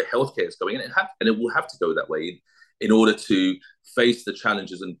where healthcare is going. And it will have to go that way in order to face the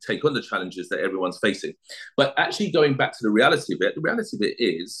challenges and take on the challenges that everyone's facing. But actually going back to the reality of it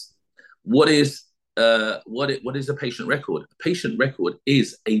is, what is a patient record? A patient record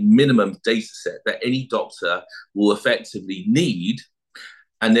is a minimum data set that any doctor will effectively need,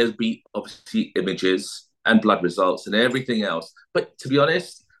 and there'll be obviously images and blood results and everything else. But to be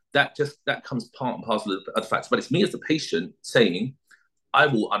honest, that comes part and parcel of the facts. But it's me as the patient saying, I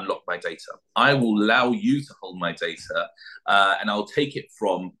will unlock my data. I will allow you to hold my data, and I'll take it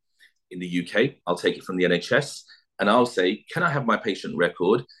from, in the UK, I'll take it from the NHS, and I'll say, can I have my patient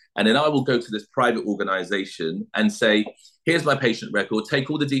record? And then I will go to this private organization and say, here's my patient record, take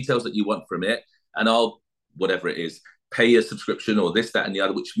all the details that you want from it, and I'll, whatever it is, pay a subscription or this, that, and the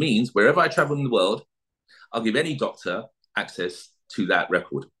other, which means wherever I travel in the world, I'll give any doctor access to that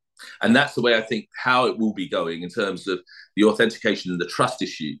record. And that's the way I think how it will be going in terms of the authentication and the trust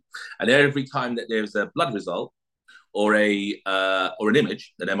issue. And every time that there's a blood result or an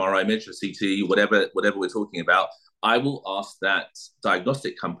image, an MRI image, a CT, whatever we're talking about, I will ask that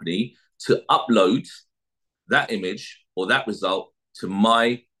diagnostic company to upload that image or that result to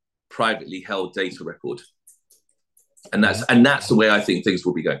my privately held data record. And that's the way I think things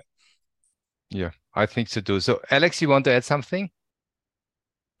will be going. Yeah, I think so too. So Alex, you want to add something?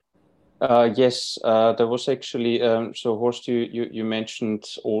 Yes, there was actually, so Horst, you mentioned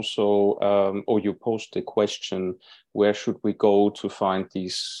also, or you posed the question, where should we go to find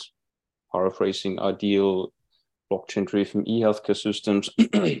these, paraphrasing, ideal blockchain-driven e-healthcare systems?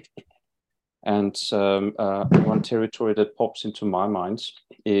 And one territory that pops into my mind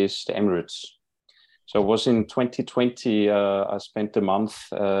is the Emirates. So it was in 2020, I spent a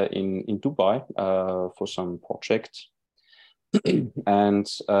month in Dubai for some project. And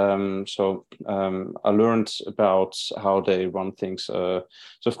I learned about how they run things. So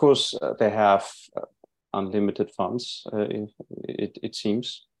of course they have unlimited funds, it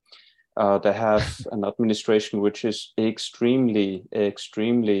seems. They have an administration which is extremely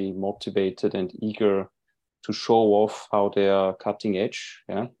motivated and eager to show off how they are cutting edge.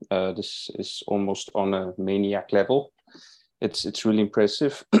 Yeah, this is almost on a maniac level. It's really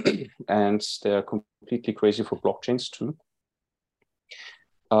impressive, and they are completely crazy for blockchains too.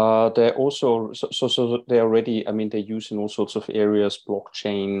 They're also so they already, I mean, they use in all sorts of areas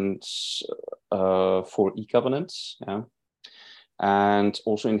blockchains for e-governance, yeah, and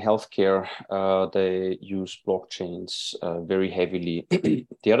also in healthcare they use blockchains very heavily.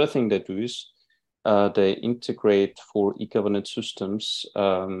 The other thing they do is they integrate for e-governance systems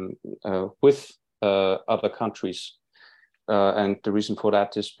with other countries. And the reason for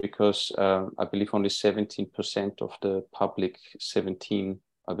that is because I believe only 17% of the public, 17,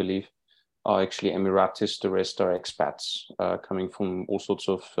 I believe, are actually Emiratis. The rest are expats coming from all sorts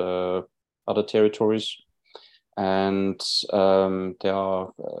of other territories. And there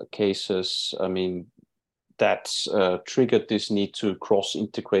are cases, I mean, that triggered this need to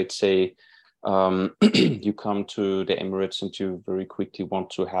cross-integrate, say, you come to the Emirates and you very quickly want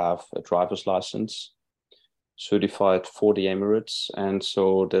to have a driver's license certified for the Emirates. And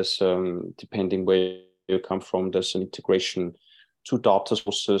so there's, depending where you come from, there's an integration to data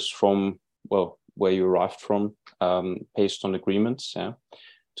sources from, well, where you arrived from, based on agreements, yeah,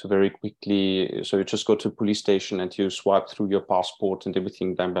 to very quickly, so you just go to a police station and you swipe through your passport and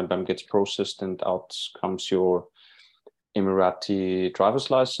everything, bam, bam, bam, gets processed, and out comes your Emirati driver's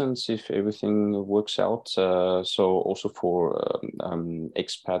license if everything works out. So also for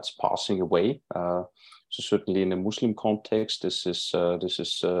expats passing away. So certainly in a Muslim context, this is a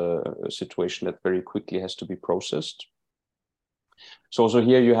situation that very quickly has to be processed. So also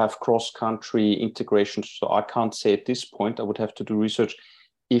here you have cross-country integration. So I can't say at this point, I would have to do research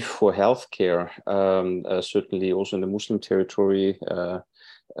if for healthcare, certainly also in the Muslim territory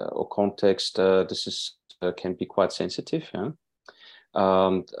or context, this is can be quite sensitive. Yeah? I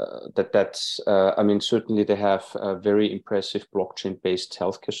mean, certainly they have very impressive blockchain-based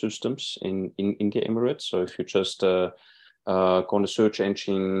healthcare systems in the Emirates. So if you just go on a search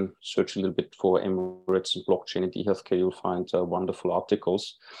engine, search a little bit for Emirates and blockchain and e-healthcare, you'll find wonderful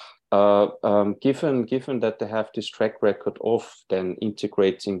articles. Given that they have this track record of then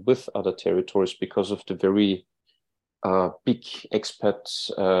integrating with other territories because of the very big expat,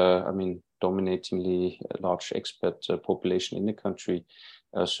 I mean, dominatingly large expat population in the country,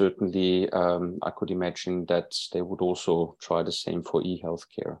 certainly I could imagine that they would also try the same for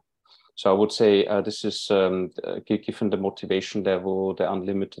e-healthcare. So I would say this is given the motivation level, the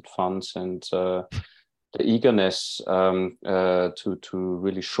unlimited funds, and the eagerness to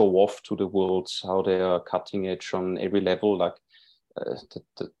really show off to the world how they are cutting edge on every level, like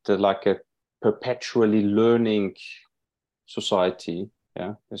like a perpetually learning society.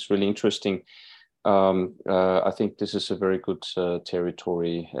 Yeah, it's really interesting. I think this is a very good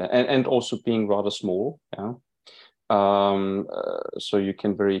territory, and also being rather small. Yeah. So you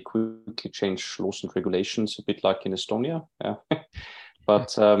can very quickly change laws and regulations, a bit like in Estonia. Yeah.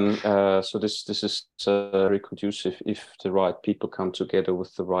 But so this is very conducive if the right people come together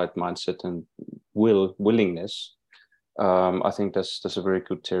with the right mindset and willingness. I think that's a very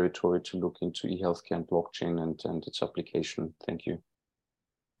good territory to look into e-healthcare and blockchain and its application. Thank you.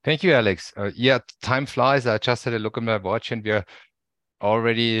 Thank you, Alex. Yeah, time flies. I just had a look at my watch, and we are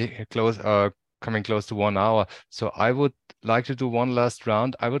already coming close to 1 hour. So I would like to do one last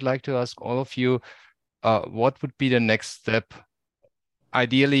round. I would like to ask all of you, what would be the next step?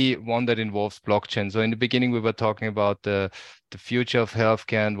 Ideally, one that involves blockchain. So in the beginning, we were talking about the future of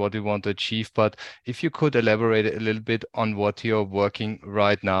healthcare and what we want to achieve. But if you could elaborate a little bit on what you're working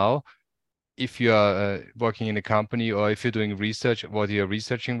right now, if you are working in a company, or if you're doing research, what you're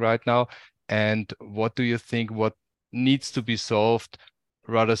researching right now, and what do you think what needs to be solved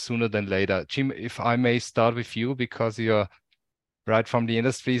rather sooner than later? Jim, if I may start with you, because you're right from the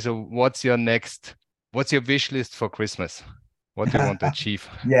industry. So what's your wish list for Christmas? What do you want to achieve?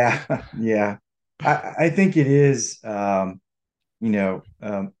 Yeah. I think it is,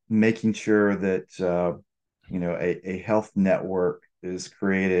 making sure that, a health network is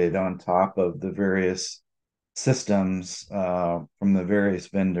created on top of the various systems from the various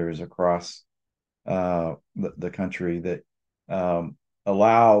vendors across the country that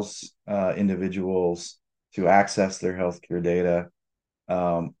allows individuals to access their healthcare data.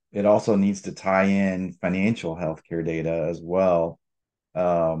 It also needs to tie in financial healthcare data as well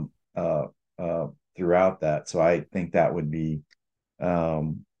throughout that. So I think that would be, a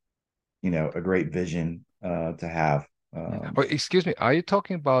great vision to have. Excuse me, are you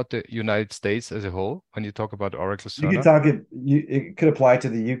talking about the United States as a whole when you talk about Oracle Cerner? You could talk it could apply to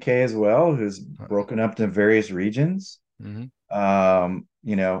the UK as well, who's broken up into various regions. Mm-hmm.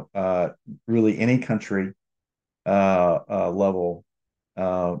 Really any country level,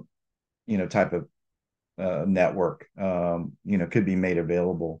 type of network, could be made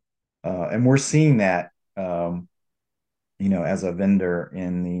available. And we're seeing that, as a vendor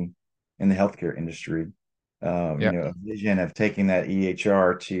in the healthcare industry. A vision of taking that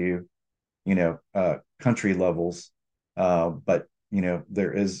EHR to, country levels. But,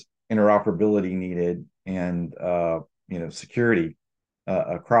 there is interoperability needed and, security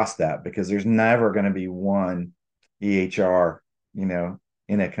across that, because there's never going to be one EHR,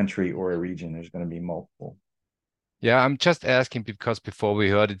 in a country or a region. There's going to be multiple. Yeah, I'm just asking because before we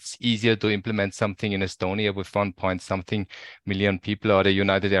heard it's easier to implement something in Estonia with 1-something million people, or the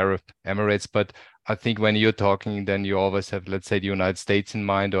United Arab Emirates. But I think when you're talking, then you always have, let's say, the United States in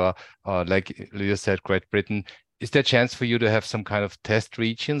mind, or like you said, Great Britain. Is there a chance for you to have some kind of test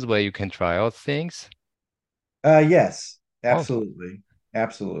regions where you can try out things? Yes, absolutely. Oh.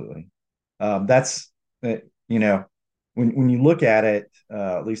 Absolutely. That's, when you look at it,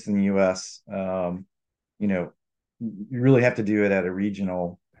 at least in the US, you really have to do it at a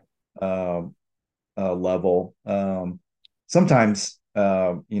regional level. Sometimes,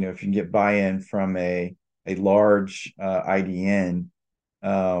 if you can get buy-in from a large IDN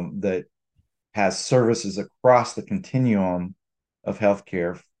that has services across the continuum of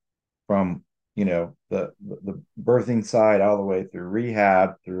healthcare, from the birthing side all the way through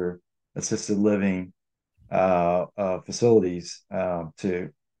rehab, through assisted living facilities, to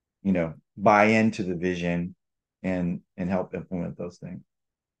buy into the vision and help implement those things.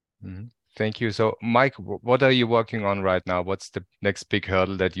 Mm-hmm. Thank you. So, Mike, what are you working on right now? What's the next big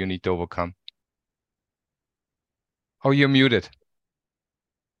hurdle that you need to overcome? Oh, you're muted.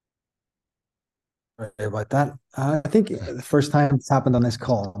 Sorry about that. I think the first time it's happened on this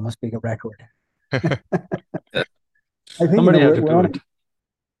call. It must be a record. I think somebody had to do it.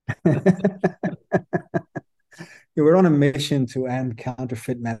 We're on a mission to end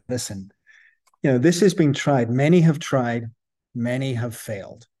counterfeit medicine. This has been tried. Many have tried, many have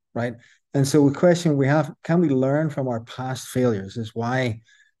failed, right? And so the question we have, can we learn from our past failures, is why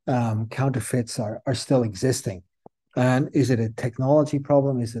counterfeits are still existing. And is it a technology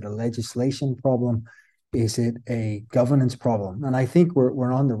problem? Is it a legislation problem? Is it a governance problem? And I think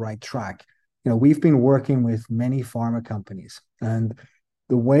we're on the right track. We've been working with many pharma companies, and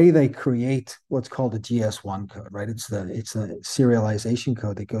the way they create what's called a GS1 code, right? It's a serialization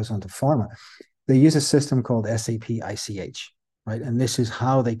code that goes onto pharma. They use a system called SAP ICH, right? And this is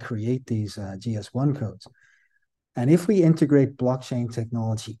how they create these GS1 codes. And if we integrate blockchain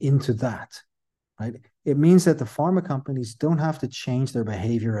technology into that, right, it means that the pharma companies don't have to change their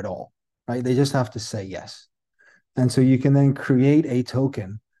behavior at all, right? They just have to say yes. And so you can then create a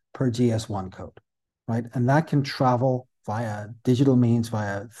token per GS1 code, right? And that can travel via digital means,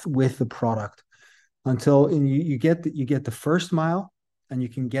 with the product until you get the first mile, and you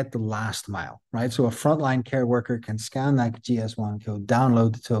can get the last mile, right? So a frontline care worker can scan that GS1 code,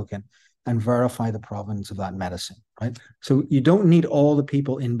 download the token, and verify the provenance of that medicine, right? So you don't need all the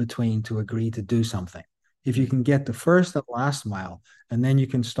people in between to agree to do something. If you can get the first and last mile, and then you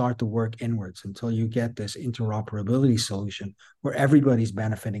can start to work inwards until you get this interoperability solution where everybody's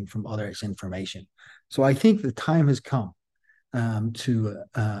benefiting from others' information. So I think the time has come to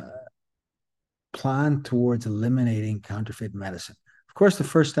plan towards eliminating counterfeit medicine. Of course, the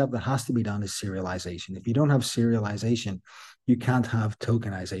first step that has to be done is serialization. If you don't have serialization, you can't have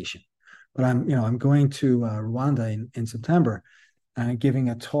tokenization. But I'm going to Rwanda in September and giving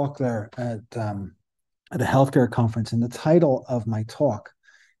a talk there at a healthcare conference. And the title of my talk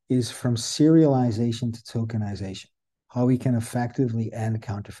is From Serialization to Tokenization, how we can effectively end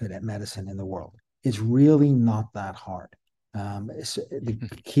counterfeit medicine in the world. It's really not that hard. The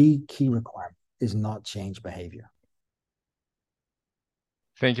key requirement is not change behavior.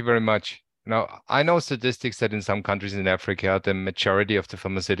 Thank you very much. Now, I know statistics that in some countries in Africa, the majority of the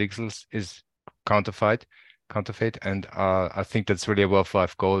pharmaceuticals is counterfeit, and I think that's really a worthwhile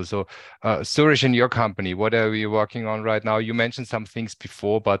goal. So, Suresh, in your company, what are you working on right now? You mentioned some things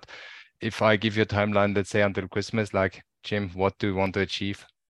before, but if I give you a timeline, let's say until Christmas, like Jim, what do you want to achieve?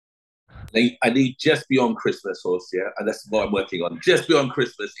 I need just beyond Christmas, Horst, yeah, and that's what I'm working on. Just beyond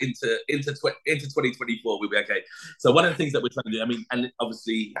Christmas into 2024, we'll be okay. So one of the things that we're trying to do, I mean, and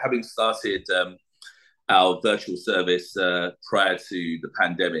obviously having started our virtual service prior to the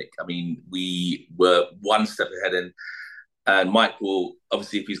pandemic, I mean, we were one step ahead, and Mike will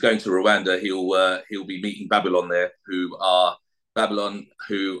obviously, if he's going to Rwanda, he'll be meeting Babylon there, who are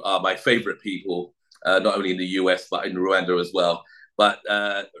my favorite people, not only in the US but in Rwanda as well. But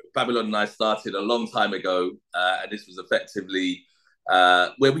Babylon and I started a long time ago, and this was effectively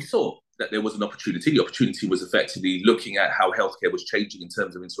where we saw that there was an opportunity. The opportunity was effectively looking at how healthcare was changing in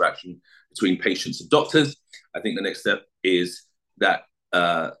terms of interaction between patients and doctors. I think the next step is that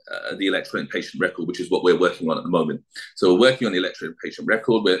the electronic patient record, which is what we're working on at the moment. So we're working on the electronic patient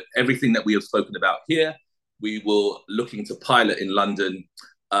record, where everything that we have spoken about here, we will looking to pilot in London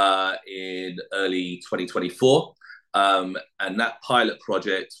in early 2024. And that pilot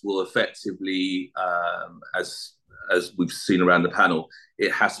project will effectively, as we've seen around the panel,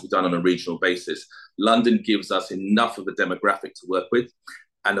 it has to be done on a regional basis. London gives us enough of a demographic to work with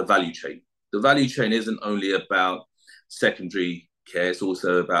and a value chain. The value chain isn't only about secondary care, it's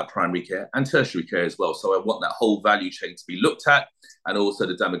also about primary care and tertiary care as well. So I want that whole value chain to be looked at, and also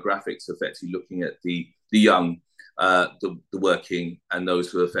the demographics effectively looking at the young, the working, and those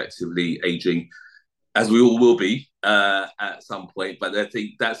who are effectively aging, as we all will be at some point. But I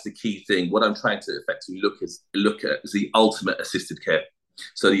think that's the key thing. What I'm trying to effectively look at is the ultimate assisted care.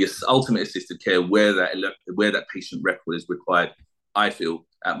 So the ultimate assisted care, where that patient record is required, I feel,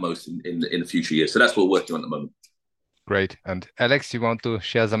 at most in the future years. So that's what we're working on at the moment. Great. And Alex, you want to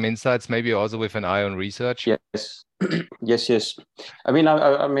share some insights, maybe also with an eye on research? Yes. Yes. I mean,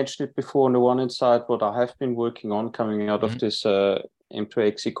 I mentioned it before on the one hand side, what I have been working on coming out of this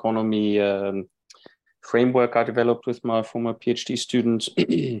M2X economy framework I developed with my former PhD student,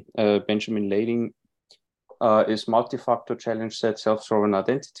 Benjamin Lading, is multi-factor challenge set self-sovereign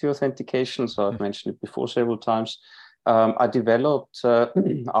identity authentication. So I've mentioned it before several times. I developed,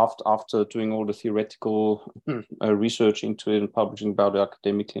 after doing all the theoretical research into it and publishing about it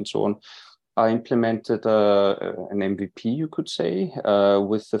academically and so on, I implemented an MVP, you could say,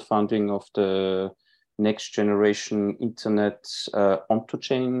 with the funding of the next generation internet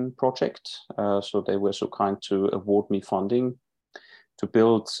on-chain project. So they were so kind to award me funding to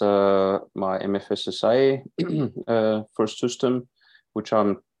build my MFSSI first system, which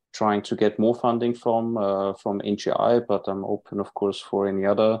I'm trying to get more funding from NGI, but I'm open, of course, for any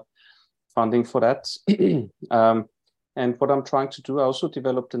other funding for that. And what I'm trying to do, I also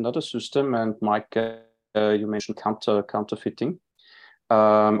developed another system, and Mike, you mentioned counterfeiting.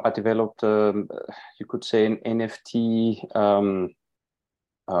 I developed, you could say, an NFT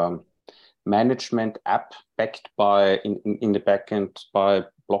management app backed by, in the backend, by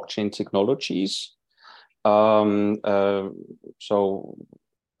blockchain technologies. So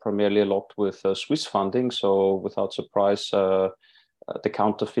primarily a lot with Swiss funding. So without surprise, the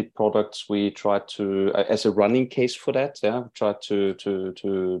counterfeit products we try to, as a running case for that, try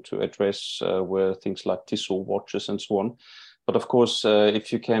to address were things like Tissot watches and so on. But of course,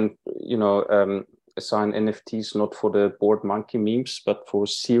 if you can, assign NFTs not for the bored monkey memes, but for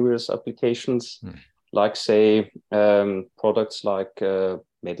serious applications, like say products like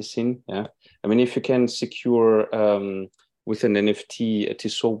medicine. Yeah, I mean, if you can secure with an NFT a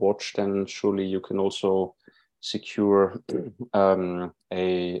Tissot watch, then surely you can also secure a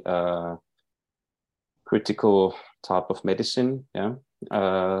critical type of medicine. Yeah,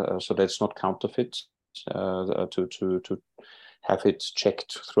 so that's not counterfeit. To have it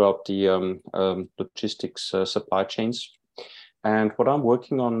checked throughout the logistics supply chains. And what I'm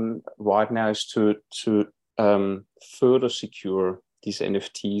working on right now is to further secure these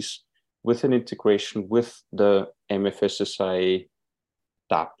NFTs with an integration with the MFSSIA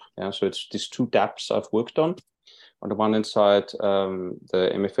DApp. Yeah, so it's these two DApps I've worked on. On the one hand side, the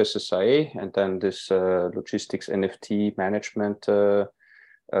MFSSIA, and then this logistics NFT management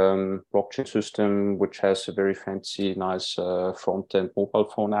blockchain system, which has a very fancy, nice front-end mobile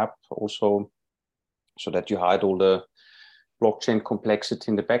phone app also, so that you hide all the blockchain complexity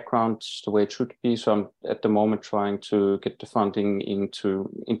in the background the way it should be. So I'm at the moment trying to get the funding in to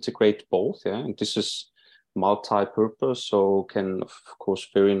integrate both. Yeah, and this is multi-purpose, so can of course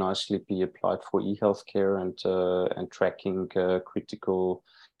very nicely be applied for e-healthcare and tracking critical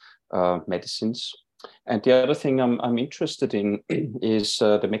medicines. And the other thing I'm interested in is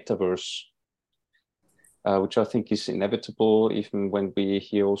the metaverse, which I think is inevitable, even when we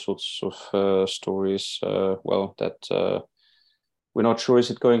hear all sorts of stories, that we're not sure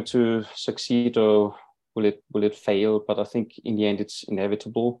is it going to succeed or will it fail? But I think in the end it's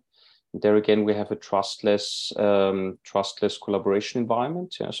inevitable. And there again, we have a trustless collaboration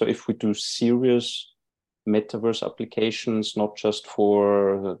environment. Yeah? So if we do serious metaverse applications, not just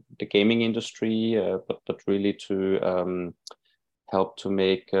for the gaming industry, but really to help to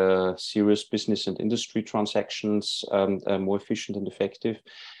make serious business and industry transactions more efficient and effective.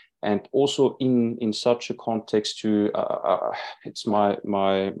 And also in such a context, it's my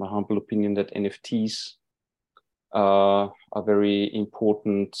humble opinion that NFTs are very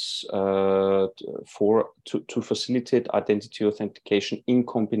important to facilitate identity authentication in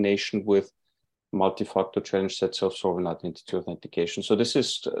combination with multi-factor challenge set self-sovereign identity authentication. So this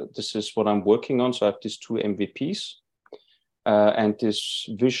is what I'm working on. So I have these two MVPs and this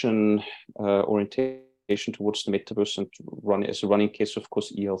vision orientation towards the metaverse, and run as a running case. Of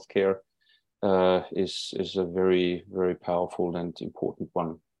course, e-healthcare is a very, very powerful and important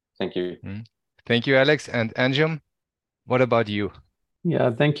one. Thank you. Thank you, Alex. And Anjum, what about you?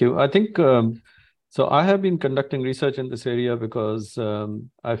 Yeah, thank you. I think so I have been conducting research in this area because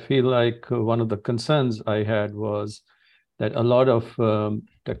I feel like one of the concerns I had was that a lot of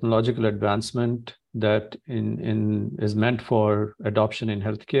technological advancement that is meant for adoption in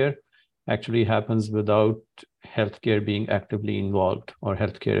healthcare actually happens without healthcare being actively involved or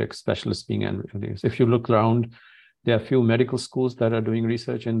healthcare specialists being involved. If you look around, there are a few medical schools that are doing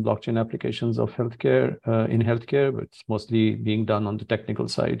research in blockchain applications of healthcare, but it's mostly being done on the technical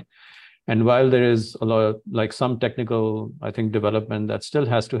side. And while there is a lot of, like, some technical, I think, development that still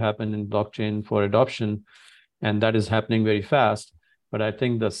has to happen in blockchain for adoption, and that is happening very fast. But I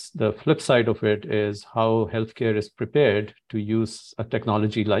think the flip side of it is how healthcare is prepared to use a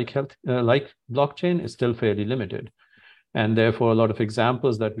technology like blockchain is still fairly limited. And therefore, a lot of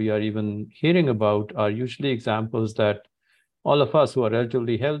examples that we are even hearing about are usually examples that all of us who are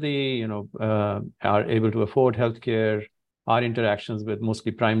relatively healthy, are able to afford healthcare, our interactions with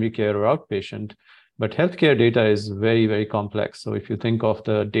mostly primary care or outpatient. But healthcare data is very, very complex. So if you think of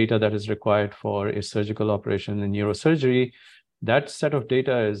the data that is required for a surgical operation in neurosurgery, that set of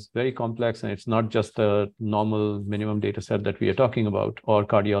data is very complex, and it's not just the normal minimum data set that we are talking about, or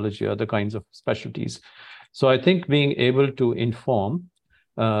cardiology, other kinds of specialties. So I think being able to inform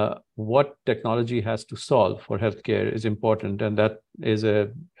what technology has to solve for healthcare is important, and that is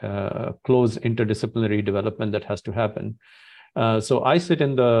a close interdisciplinary development that has to happen. So I sit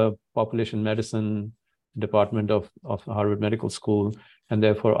in the population medicine department of Harvard Medical School, and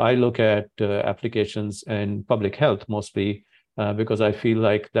therefore I look at applications in public health mostly, because I feel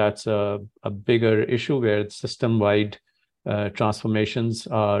like that's a bigger issue where system-wide transformations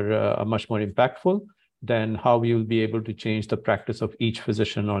are much more impactful than how we will be able to change the practice of each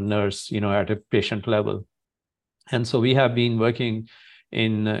physician or nurse, at a patient level. And so we have been working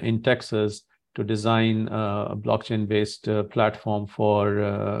in Texas to design a blockchain-based platform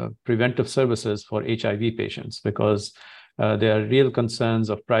for preventive services for HIV patients, because There are real concerns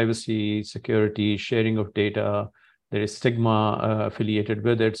of privacy, security, sharing of data. There is stigma affiliated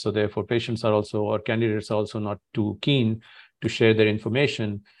with it. So therefore, patients are also, or candidates are also not too keen to share their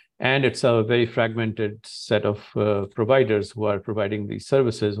information. And it's a very fragmented set of providers who are providing these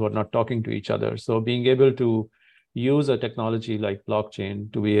services who are not talking to each other. So being able to use a technology like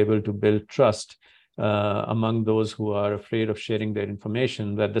blockchain to be able to build trust among those who are afraid of sharing their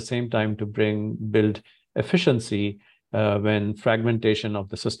information, but at the same time to build efficiency when fragmentation of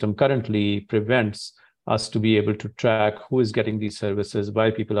the system currently prevents us to be able to track who is getting these services, why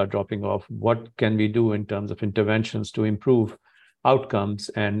people are dropping off, what can we do in terms of interventions to improve outcomes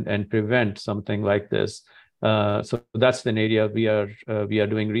and prevent something like this. So that's an area we are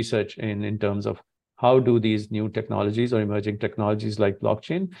doing research in terms of how do these new technologies or emerging technologies like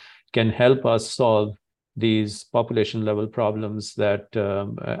blockchain can help us solve these population level problems that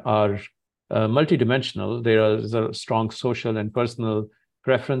are multidimensional. There is a strong social and personal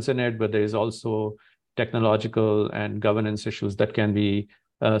preference in it, but there is also technological and governance issues that can be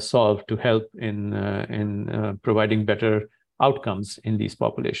solved to help in providing better outcomes in these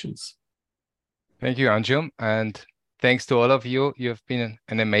populations. Thank you, Anjum. And thanks to all of you. You have been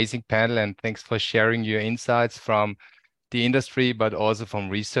an amazing panel, and thanks for sharing your insights from the industry, but also from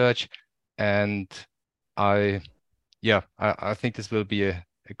research. And I think this will be a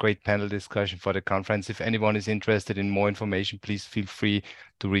great panel discussion for the conference. If anyone is interested in more information, please feel free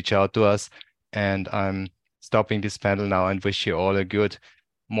to reach out to us. And I'm stopping this panel now and wish you all a good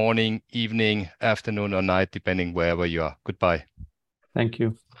morning, evening, afternoon, or night, depending wherever you are. Goodbye. Thank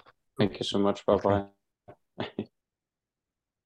you. Thank you so much. Bye-bye.